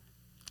that.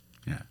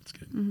 Yeah, it's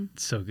good.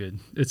 It's so good.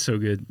 It's so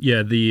good.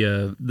 Yeah,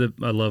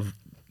 I love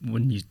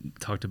when you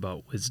talked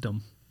about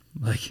wisdom.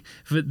 Like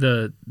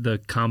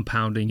the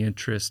compounding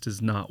interest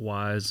is not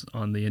wise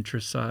on the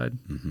interest side,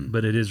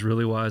 but it is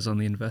really wise on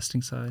the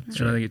investing side. That's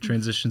and I think it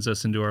transitions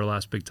us into our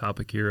last big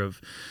topic here of,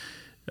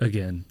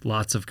 again,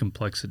 lots of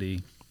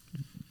complexity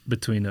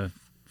between a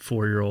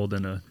 4-year-old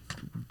and a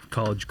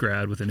college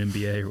grad with an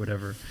MBA or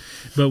whatever.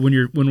 But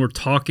when we're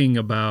talking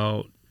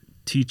about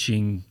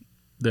teaching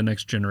the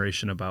next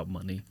generation about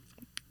money,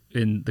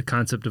 and the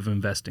concept of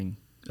investing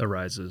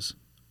arises,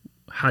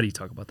 how do you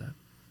talk about that?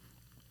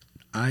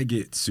 I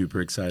get super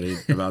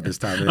excited about this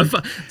topic. I'm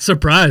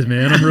surprised,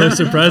 man. I'm really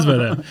surprised by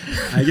that.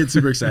 I get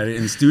super excited,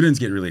 and students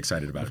get really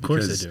excited about it. Of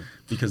course they do.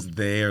 Because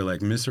they are like,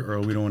 Mr.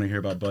 Earl, we don't want to hear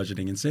about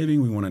budgeting and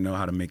saving. We want to know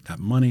how to make that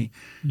money,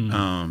 you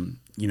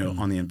know,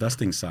 on the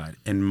investing side.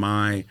 And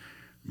my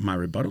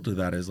rebuttal to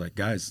that is like,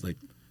 guys, like,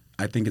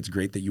 I think it's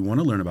great that you want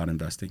to learn about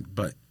investing,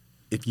 but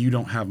if you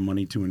don't have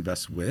money to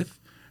invest with,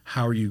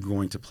 how are you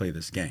going to play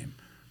this game,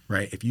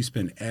 right? If you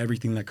spend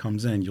everything that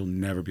comes in, you'll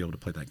never be able to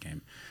play that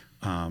game.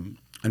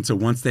 And so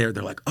once they're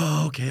like,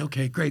 oh,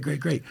 okay,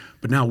 great.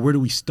 But now where do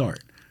we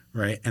start,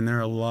 right? And there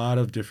are a lot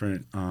of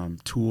different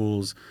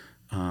tools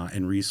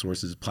and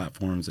resources,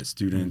 platforms that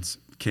students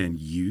can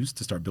use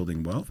to start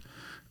building wealth.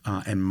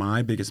 And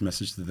my biggest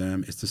message to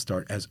them is to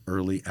start as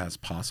early as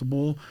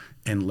possible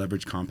and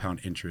leverage compound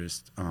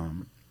interest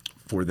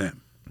for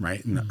them,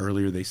 right? And the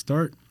earlier they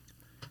start,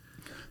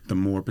 the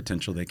more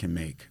potential they can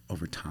make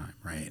over time,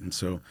 right? And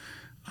so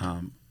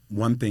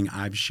one thing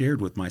I've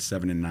shared with my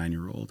 7 and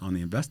 9-year-old on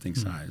the investing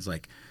side is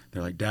like,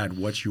 they're like, Dad,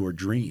 what's your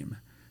dream?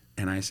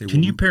 And I say,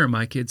 can you parent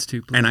my kids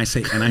too, please? And I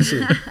say,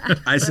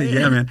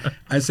 yeah, man.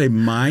 I say,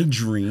 my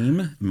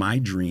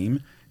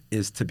dream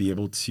is to be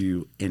able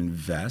to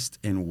invest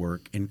and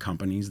work in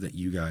companies that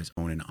you guys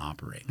own and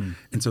operate.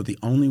 And so the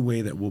only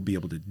way that we'll be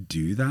able to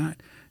do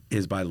that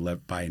is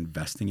by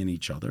investing in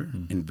each other,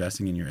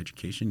 investing in your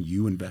education,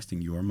 you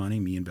investing your money,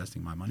 me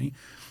investing my money,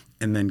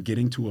 and then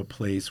getting to a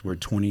place where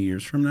 20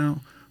 years from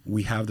now,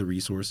 we have the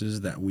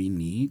resources that we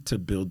need to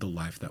build the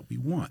life that we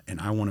want. And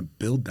I want to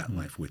build that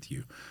life with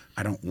you.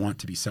 I don't want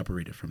to be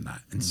separated from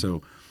that. And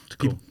so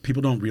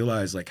people don't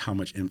realize like how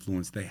much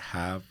influence they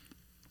have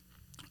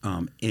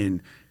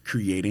in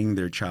creating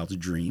their child's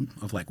dream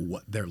of like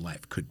what their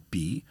life could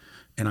be.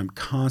 And I'm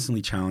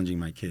constantly challenging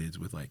my kids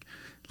with like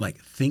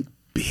think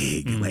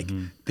big, like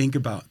think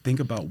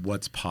about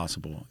what's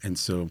possible. And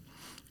so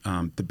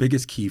the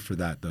biggest key for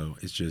that though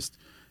is just,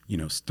 you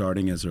know,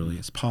 starting as early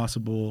as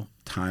possible.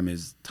 Time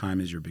is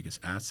your biggest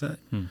asset.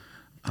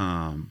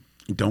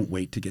 Don't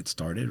wait to get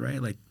started,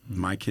 right? Like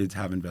my kids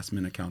have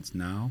investment accounts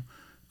now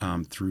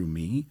through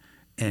me.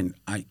 And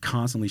I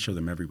constantly show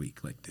them every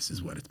week, like, this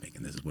is what it's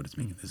making, this is what it's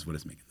making, this is what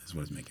it's making, this is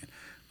what it's making.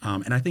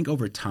 And I think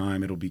over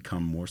time it'll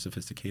become more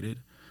sophisticated.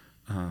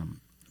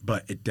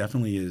 But it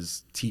definitely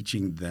is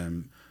teaching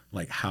them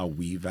like how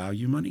we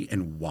value money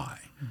and why.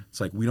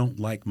 It's like we don't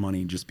like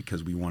money just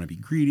because we want to be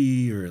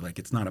greedy or like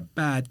it's not a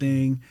bad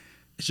thing.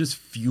 It's just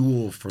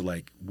fuel for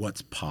like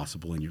what's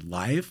possible in your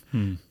life.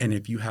 And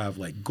if you have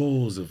like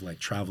goals of like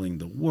traveling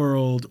the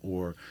world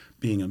or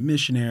being a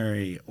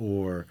missionary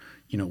or,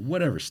 you know,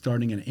 whatever,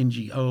 starting an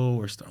NGO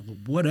or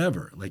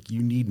whatever, like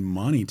you need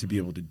money to be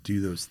able to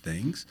do those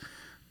things.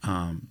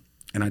 And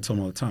I tell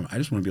them all the time, I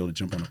just want to be able to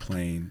jump on a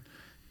plane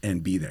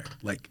and be there.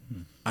 Like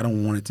I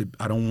don't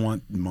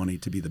want money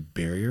to be the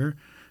barrier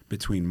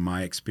between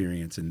my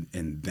experience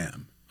and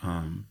them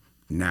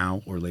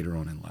now or later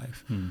on in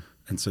life.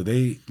 And so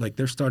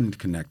they're starting to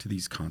connect to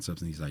these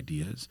concepts and these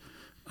ideas.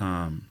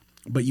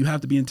 But you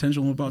have to be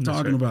intentional about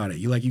talking about it.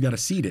 You got to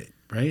seed it,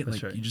 right?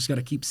 You just got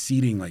to keep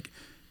seeding like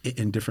it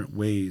in different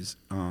ways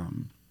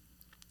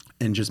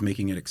and just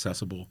making it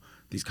accessible,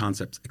 these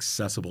concepts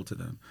accessible to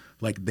them.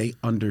 Like they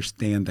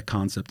understand the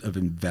concept of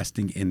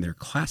investing in their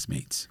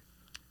classmates.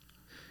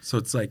 So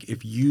it's like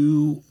if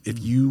you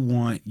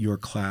want your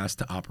class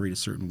to operate a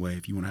certain way,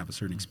 if you want to have a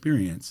certain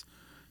experience,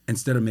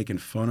 instead of making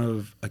fun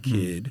of a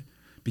kid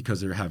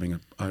because they're having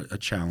a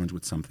challenge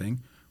with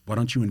something, why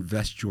don't you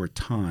invest your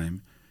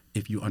time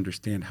if you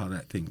understand how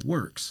that thing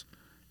works?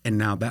 And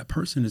now that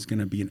person is going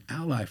to be an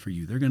ally for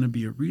you. They're going to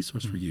be a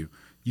resource for you.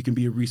 You can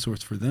be a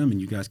resource for them,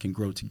 and you guys can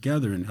grow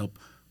together and help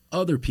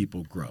other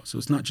people grow. So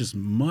it's not just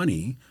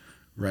money,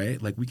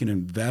 right? Like we can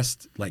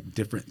invest like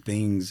different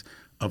things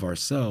of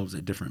ourselves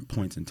at different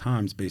points in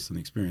times based on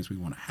the experience we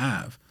want to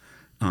have.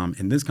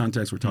 In this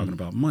context, we're talking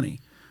about money,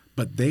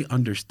 but they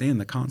understand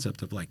the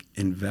concept of like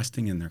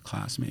investing in their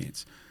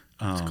classmates.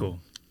 That's cool.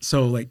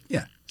 So like,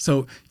 yeah.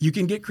 So you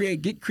can get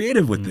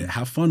creative with it,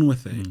 have fun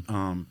with it,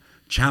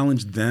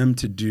 challenge them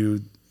to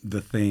do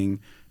the thing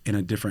in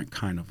a different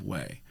kind of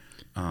way,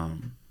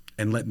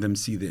 and let them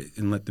see that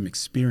and let them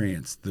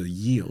experience the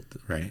yield,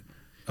 right,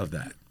 of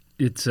that.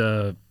 It's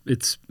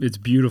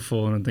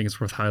beautiful, and I think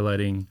it's worth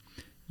highlighting.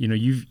 You know,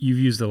 you've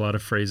used a lot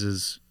of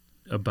phrases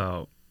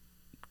about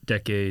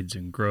decades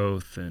and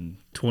growth and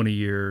 20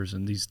 years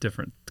and these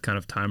different kind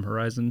of time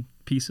horizon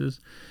pieces,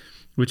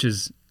 which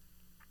is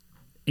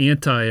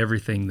anti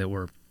everything that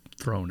we're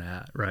thrown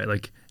at, right?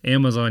 Like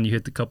Amazon, you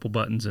hit the couple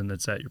buttons and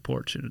it's at your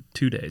porch in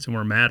 2 days, and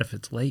we're mad if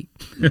it's late,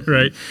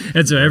 right?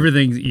 And so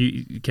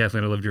everything,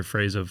 Kathleen, I loved your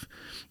phrase of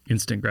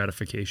instant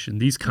gratification.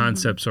 These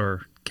concepts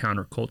are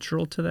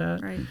countercultural to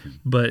that, right?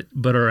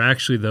 but are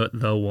actually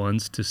the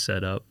ones to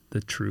set up the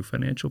true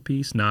financial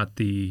piece, not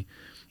the,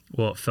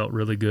 well, it felt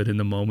really good in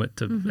the moment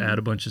to add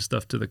a bunch of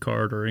stuff to the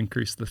cart or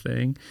increase the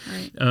thing.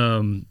 Right.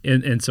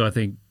 And so I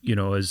think, you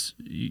know, as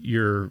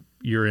you're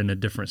in a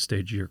different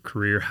stage of your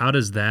career, how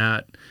does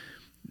that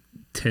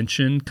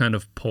tension kind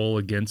of pull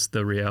against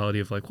the reality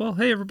of like, well,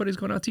 hey, everybody's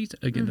going out to eat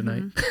again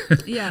tonight?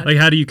 Yeah. Like,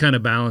 how do you kind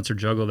of balance or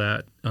juggle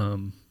that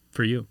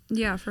for you?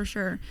 Yeah, for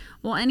sure.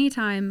 Well,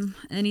 anytime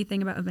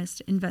anything about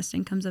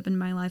investing comes up in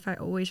my life, I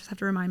always just have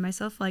to remind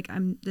myself, like,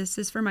 this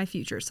is for my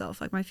future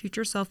self. Like, my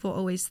future self will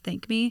always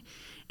thank me,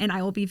 and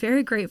I will be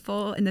very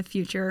grateful in the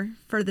future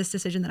for this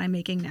decision that I'm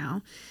making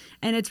now.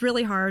 And it's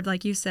really hard,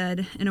 like you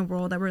said, in a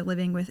world that we're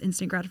living with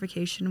instant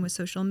gratification, with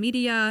social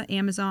media,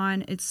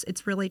 Amazon.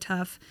 It's really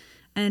tough.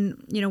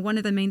 And, you know, one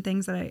of the main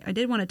things that I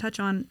did want to touch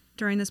on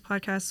during this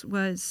podcast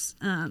was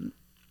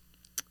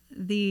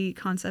the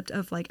concept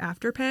of like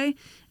Afterpay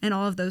and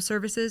all of those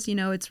services. You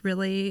know, it's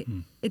really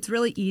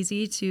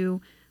easy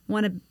to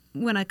want to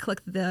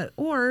click pay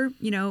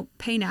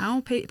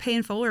now, pay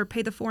in full, or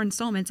pay the 4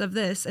 installments of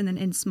this, and then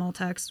in small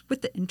text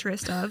with the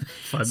interest of.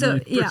 So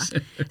you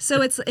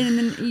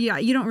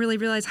don't really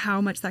realize how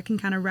much that can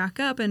kind of rack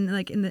up, and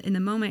like in the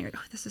moment, you're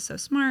like, oh, this is so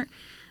smart.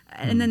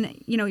 And then,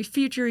 you know,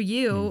 future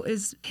you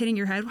is hitting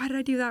your head. Why did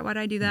I do that? Why did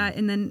I do that?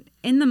 And then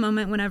in the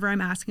moment, whenever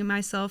I'm asking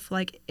myself,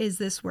 like, is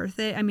this worth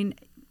it? I mean,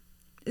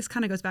 this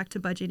kind of goes back to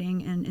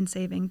budgeting and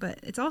saving, but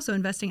it's also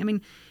investing. I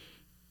mean,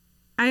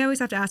 I always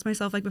have to ask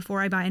myself, like, before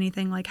I buy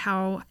anything, like,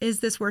 how is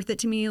this worth it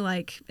to me?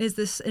 Like, is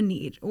this a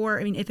need? Or,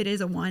 I mean, if it is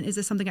a want, is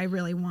this something I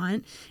really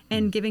want?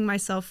 And giving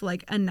myself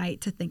like a night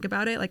to think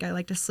about it. Like, I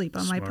like to sleep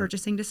on my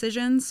purchasing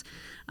decisions.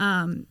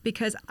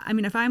 Because, I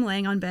mean, if I'm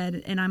laying on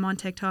bed and I'm on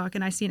TikTok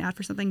and I see an ad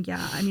for something,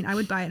 I mean, I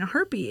would buy it in a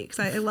heartbeat because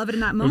I love it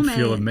in that moment.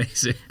 It would feel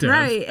amazing.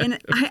 Right. And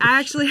I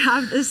actually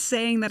have this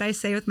saying that I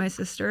say with my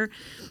sister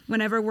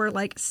whenever we're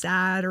like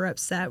sad or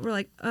upset. We're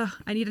like,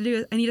 I need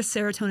a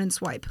serotonin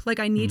swipe. Like,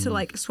 I need to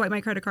like swipe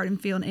my credit card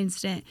and feel an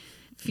instant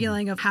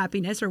feeling of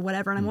happiness or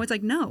whatever. And I'm always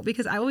like, no,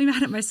 because I will be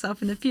mad at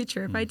myself in the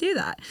future if I do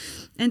that.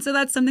 And so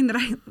that's something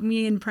that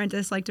me and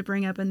Prentice like to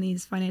bring up in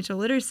these financial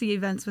literacy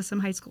events with some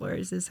high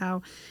schoolers, is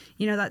how,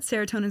 that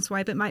serotonin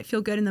swipe, it might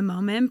feel good in the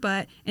moment,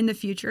 but in the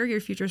future,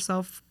 your future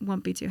self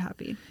won't be too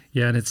happy.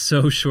 Yeah. And it's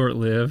so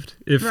short-lived.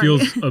 It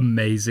feels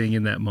amazing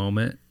in that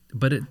moment.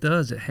 But it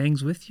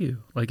hangs with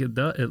you. Like it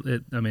does.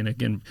 I mean,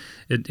 again,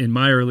 in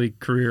my early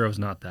career, I was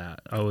not that.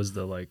 I was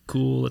the like,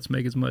 cool, let's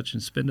make as much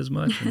and spend as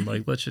much. And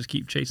like, let's just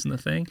keep chasing the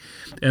thing.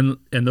 And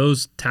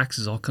those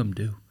taxes all come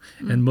due.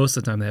 And most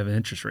of the time they have an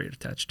interest rate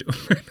attached to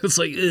them. It's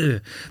like,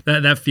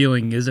 that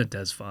feeling isn't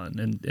as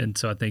fun. And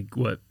so I think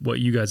what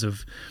you guys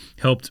have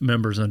helped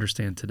members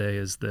understand today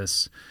is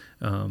this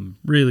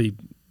really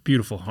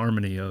beautiful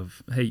harmony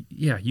of, hey,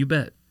 yeah, you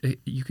bet.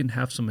 You can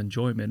have some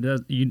enjoyment.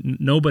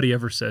 Nobody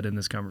ever said in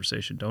this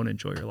conversation, don't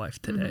enjoy your life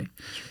today.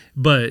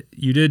 But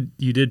you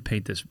did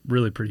paint this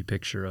really pretty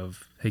picture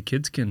of, hey,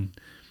 kids can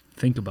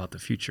think about the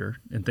future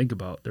and think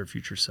about their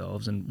future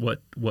selves and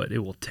what it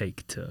will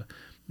take to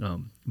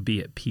be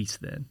at peace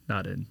then,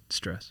 not in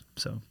stress.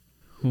 So,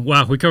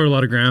 wow, we covered a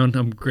lot of ground.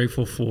 I'm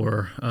grateful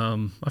for,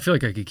 I feel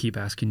like I could keep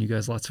asking you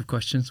guys lots of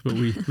questions, but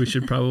we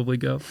should probably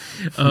go.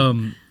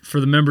 For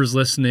the members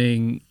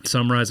listening,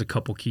 summarize a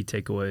couple key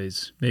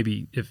takeaways.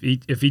 Maybe if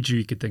each of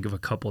you could think of a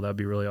couple, that'd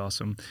be really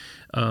awesome.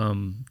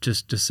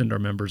 Just send our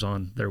members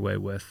on their way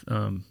with.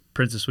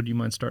 Princess, would you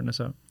mind starting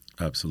us out?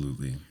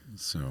 Absolutely.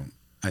 So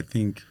I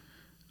think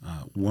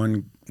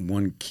one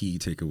key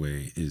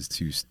takeaway is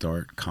to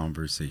start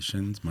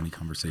money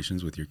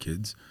conversations with your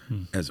kids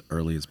as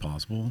early as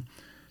possible.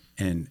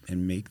 And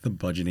make the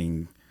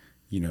budgeting,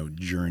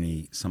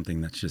 journey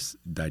something that's just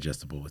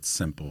digestible. It's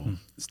simple.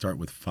 Start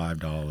with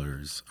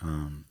 $5.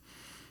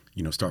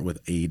 Start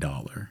with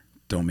 $1.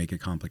 Don't make it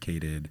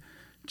complicated.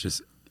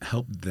 Just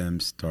help them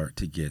start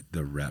to get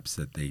the reps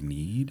that they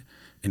need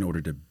in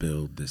order to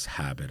build this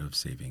habit of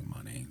saving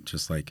money.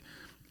 Just like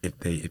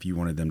if you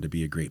wanted them to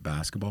be a great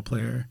basketball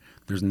player,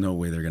 there's no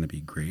way they're going to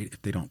be great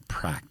if they don't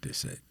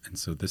practice it. And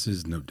so this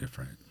is no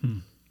different.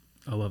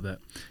 I love that.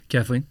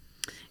 Kathleen?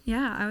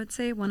 Yeah, I would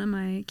say one of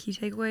my key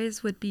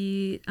takeaways would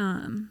be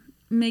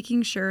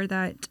making sure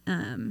that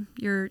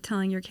you're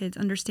telling your kids,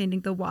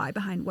 understanding the why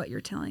behind what you're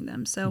telling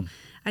them. So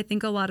I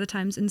think a lot of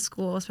times in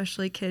school,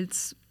 especially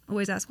kids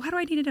always ask, why do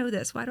I need to know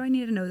this? Why do I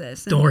need to know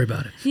this? And, don't worry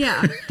about it.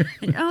 Yeah.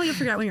 And, you'll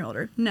figure out when you're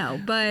older.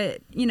 No,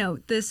 but,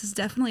 this is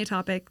definitely a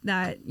topic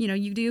that,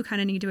 you do kind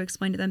of need to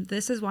explain to them,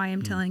 this is why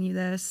I'm telling you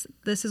this.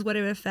 This is what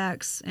it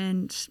affects.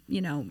 And,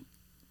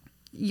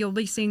 you'll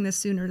be seeing this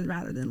sooner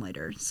rather than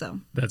later. So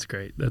that's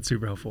great. That's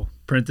super helpful.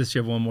 Prentice,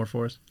 you have one more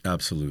for us?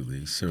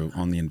 Absolutely. So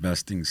on the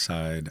investing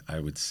side,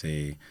 I would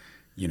say,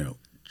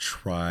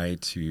 try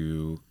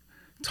to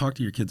talk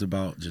to your kids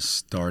about just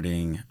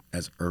starting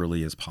as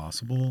early as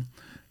possible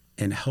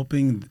and help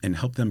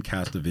them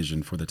cast a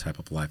vision for the type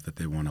of life that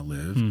they want to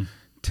live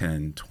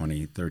 10,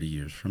 20, 30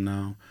 years from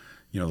now.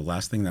 The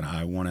last thing that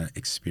I want to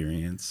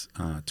experience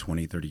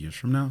 20, 30 years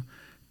from now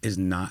is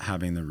not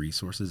having the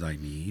resources I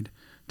need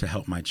to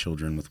help my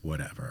children with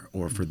whatever,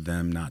 or for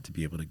them not to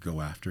be able to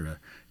go after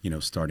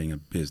starting a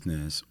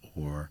business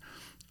or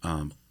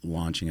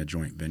launching a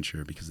joint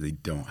venture because they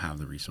don't have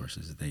the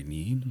resources that they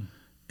need.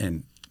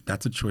 And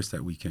that's a choice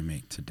that we can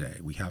make today.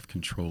 We have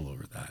control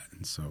over that.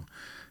 And so,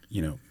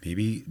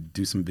 maybe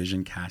do some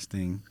vision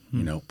casting,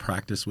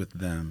 practice with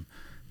them,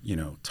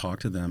 talk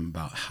to them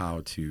about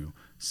how to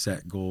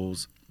set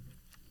goals.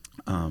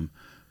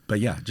 But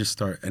yeah, just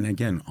start. And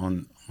again,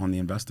 on the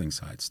investing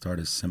side, start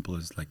as simple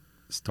as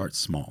start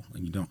small.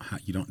 And you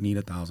don't need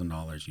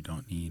 $1,000. You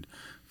don't need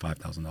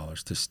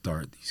 $5,000 to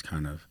start this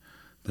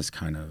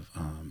kind of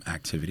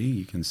activity.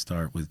 You can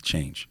start with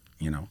change,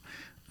 and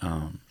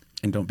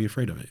don't be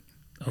afraid of it.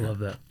 I love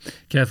that.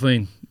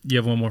 Kathleen, you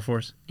have one more for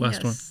us?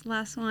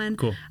 Last one.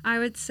 Cool. I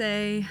would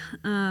say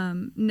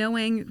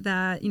knowing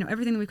that,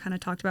 everything that we've kind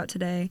of talked about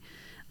today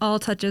all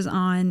touches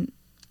on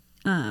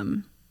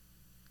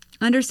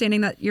understanding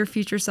that your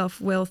future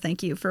self will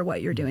thank you for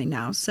what you're doing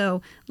now.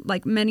 So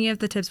like many of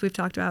the tips we've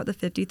talked about, the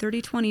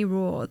 50-30-20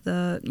 rule,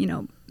 the,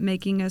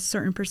 making a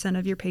certain percent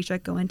of your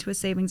paycheck go into a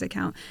savings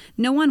account.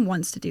 No one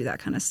wants to do that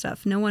kind of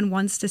stuff. No one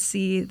wants to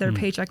see their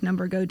paycheck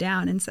number go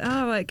down and say,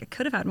 I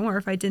could have had more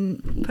if I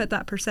didn't put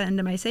that percent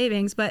into my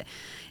savings. But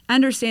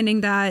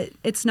understanding that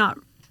it's not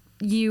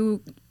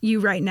you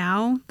right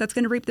now that's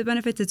going to reap the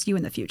benefits, it's you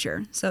in the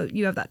future. So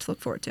you have that to look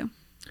forward to.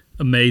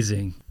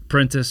 Amazing.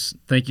 Prentice,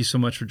 thank you so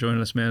much for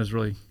joining us, man. It was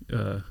really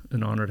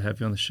an honor to have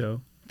you on the show.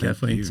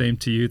 Definitely. you. Same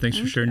to you. Thanks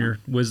for Thank sharing you. your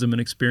wisdom and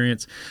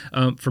experience.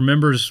 For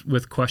members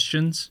with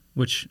questions,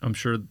 which I'm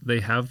sure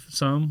they have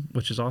some,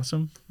 which is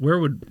awesome, where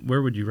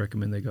would you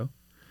recommend they go?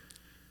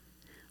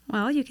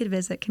 Well, you could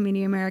visit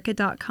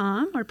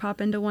communityamerica.com or pop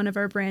into one of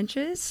our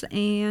branches,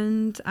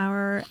 and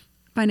our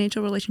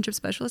financial relationship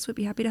specialist would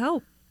be happy to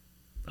help.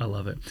 I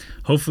love it.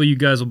 Hopefully you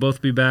guys will both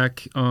be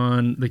back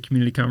on the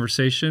community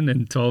conversation.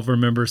 And to all of our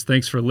members,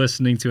 thanks for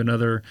listening to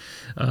another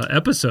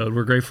episode.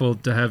 We're grateful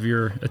to have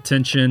your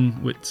attention.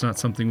 It's not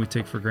something we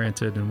take for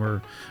granted, and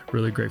we're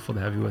really grateful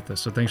to have you with us.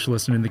 So thanks for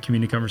listening to the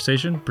community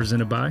conversation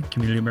presented by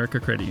Community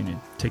America Credit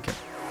Union. Take care.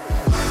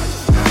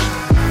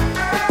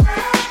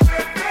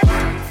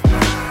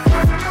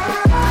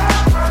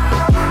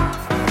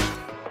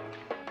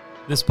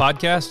 This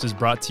podcast is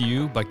brought to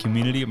you by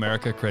Community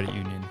America Credit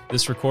Union.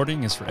 This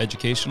recording is for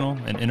educational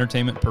and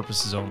entertainment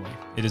purposes only.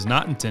 It is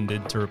not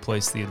intended to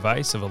replace the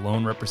advice of a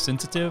loan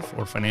representative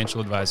or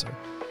financial advisor.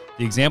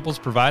 The examples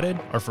provided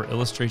are for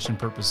illustration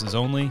purposes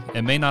only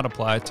and may not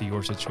apply to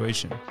your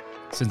situation.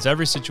 Since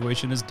every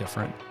situation is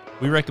different,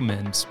 we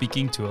recommend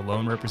speaking to a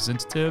loan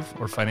representative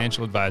or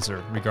financial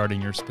advisor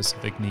regarding your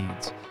specific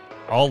needs.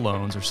 All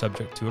loans are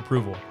subject to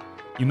approval.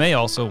 You may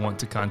also want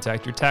to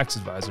contact your tax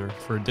advisor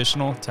for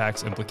additional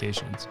tax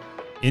implications.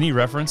 Any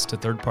reference to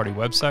third-party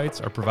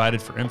websites are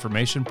provided for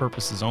information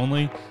purposes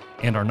only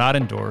and are not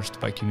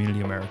endorsed by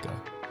Community America.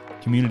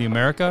 Community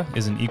America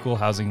is an equal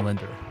housing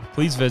lender.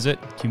 Please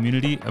visit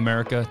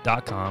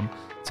communityamerica.com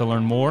to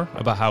learn more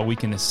about how we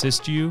can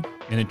assist you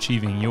in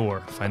achieving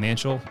your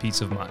financial peace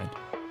of mind.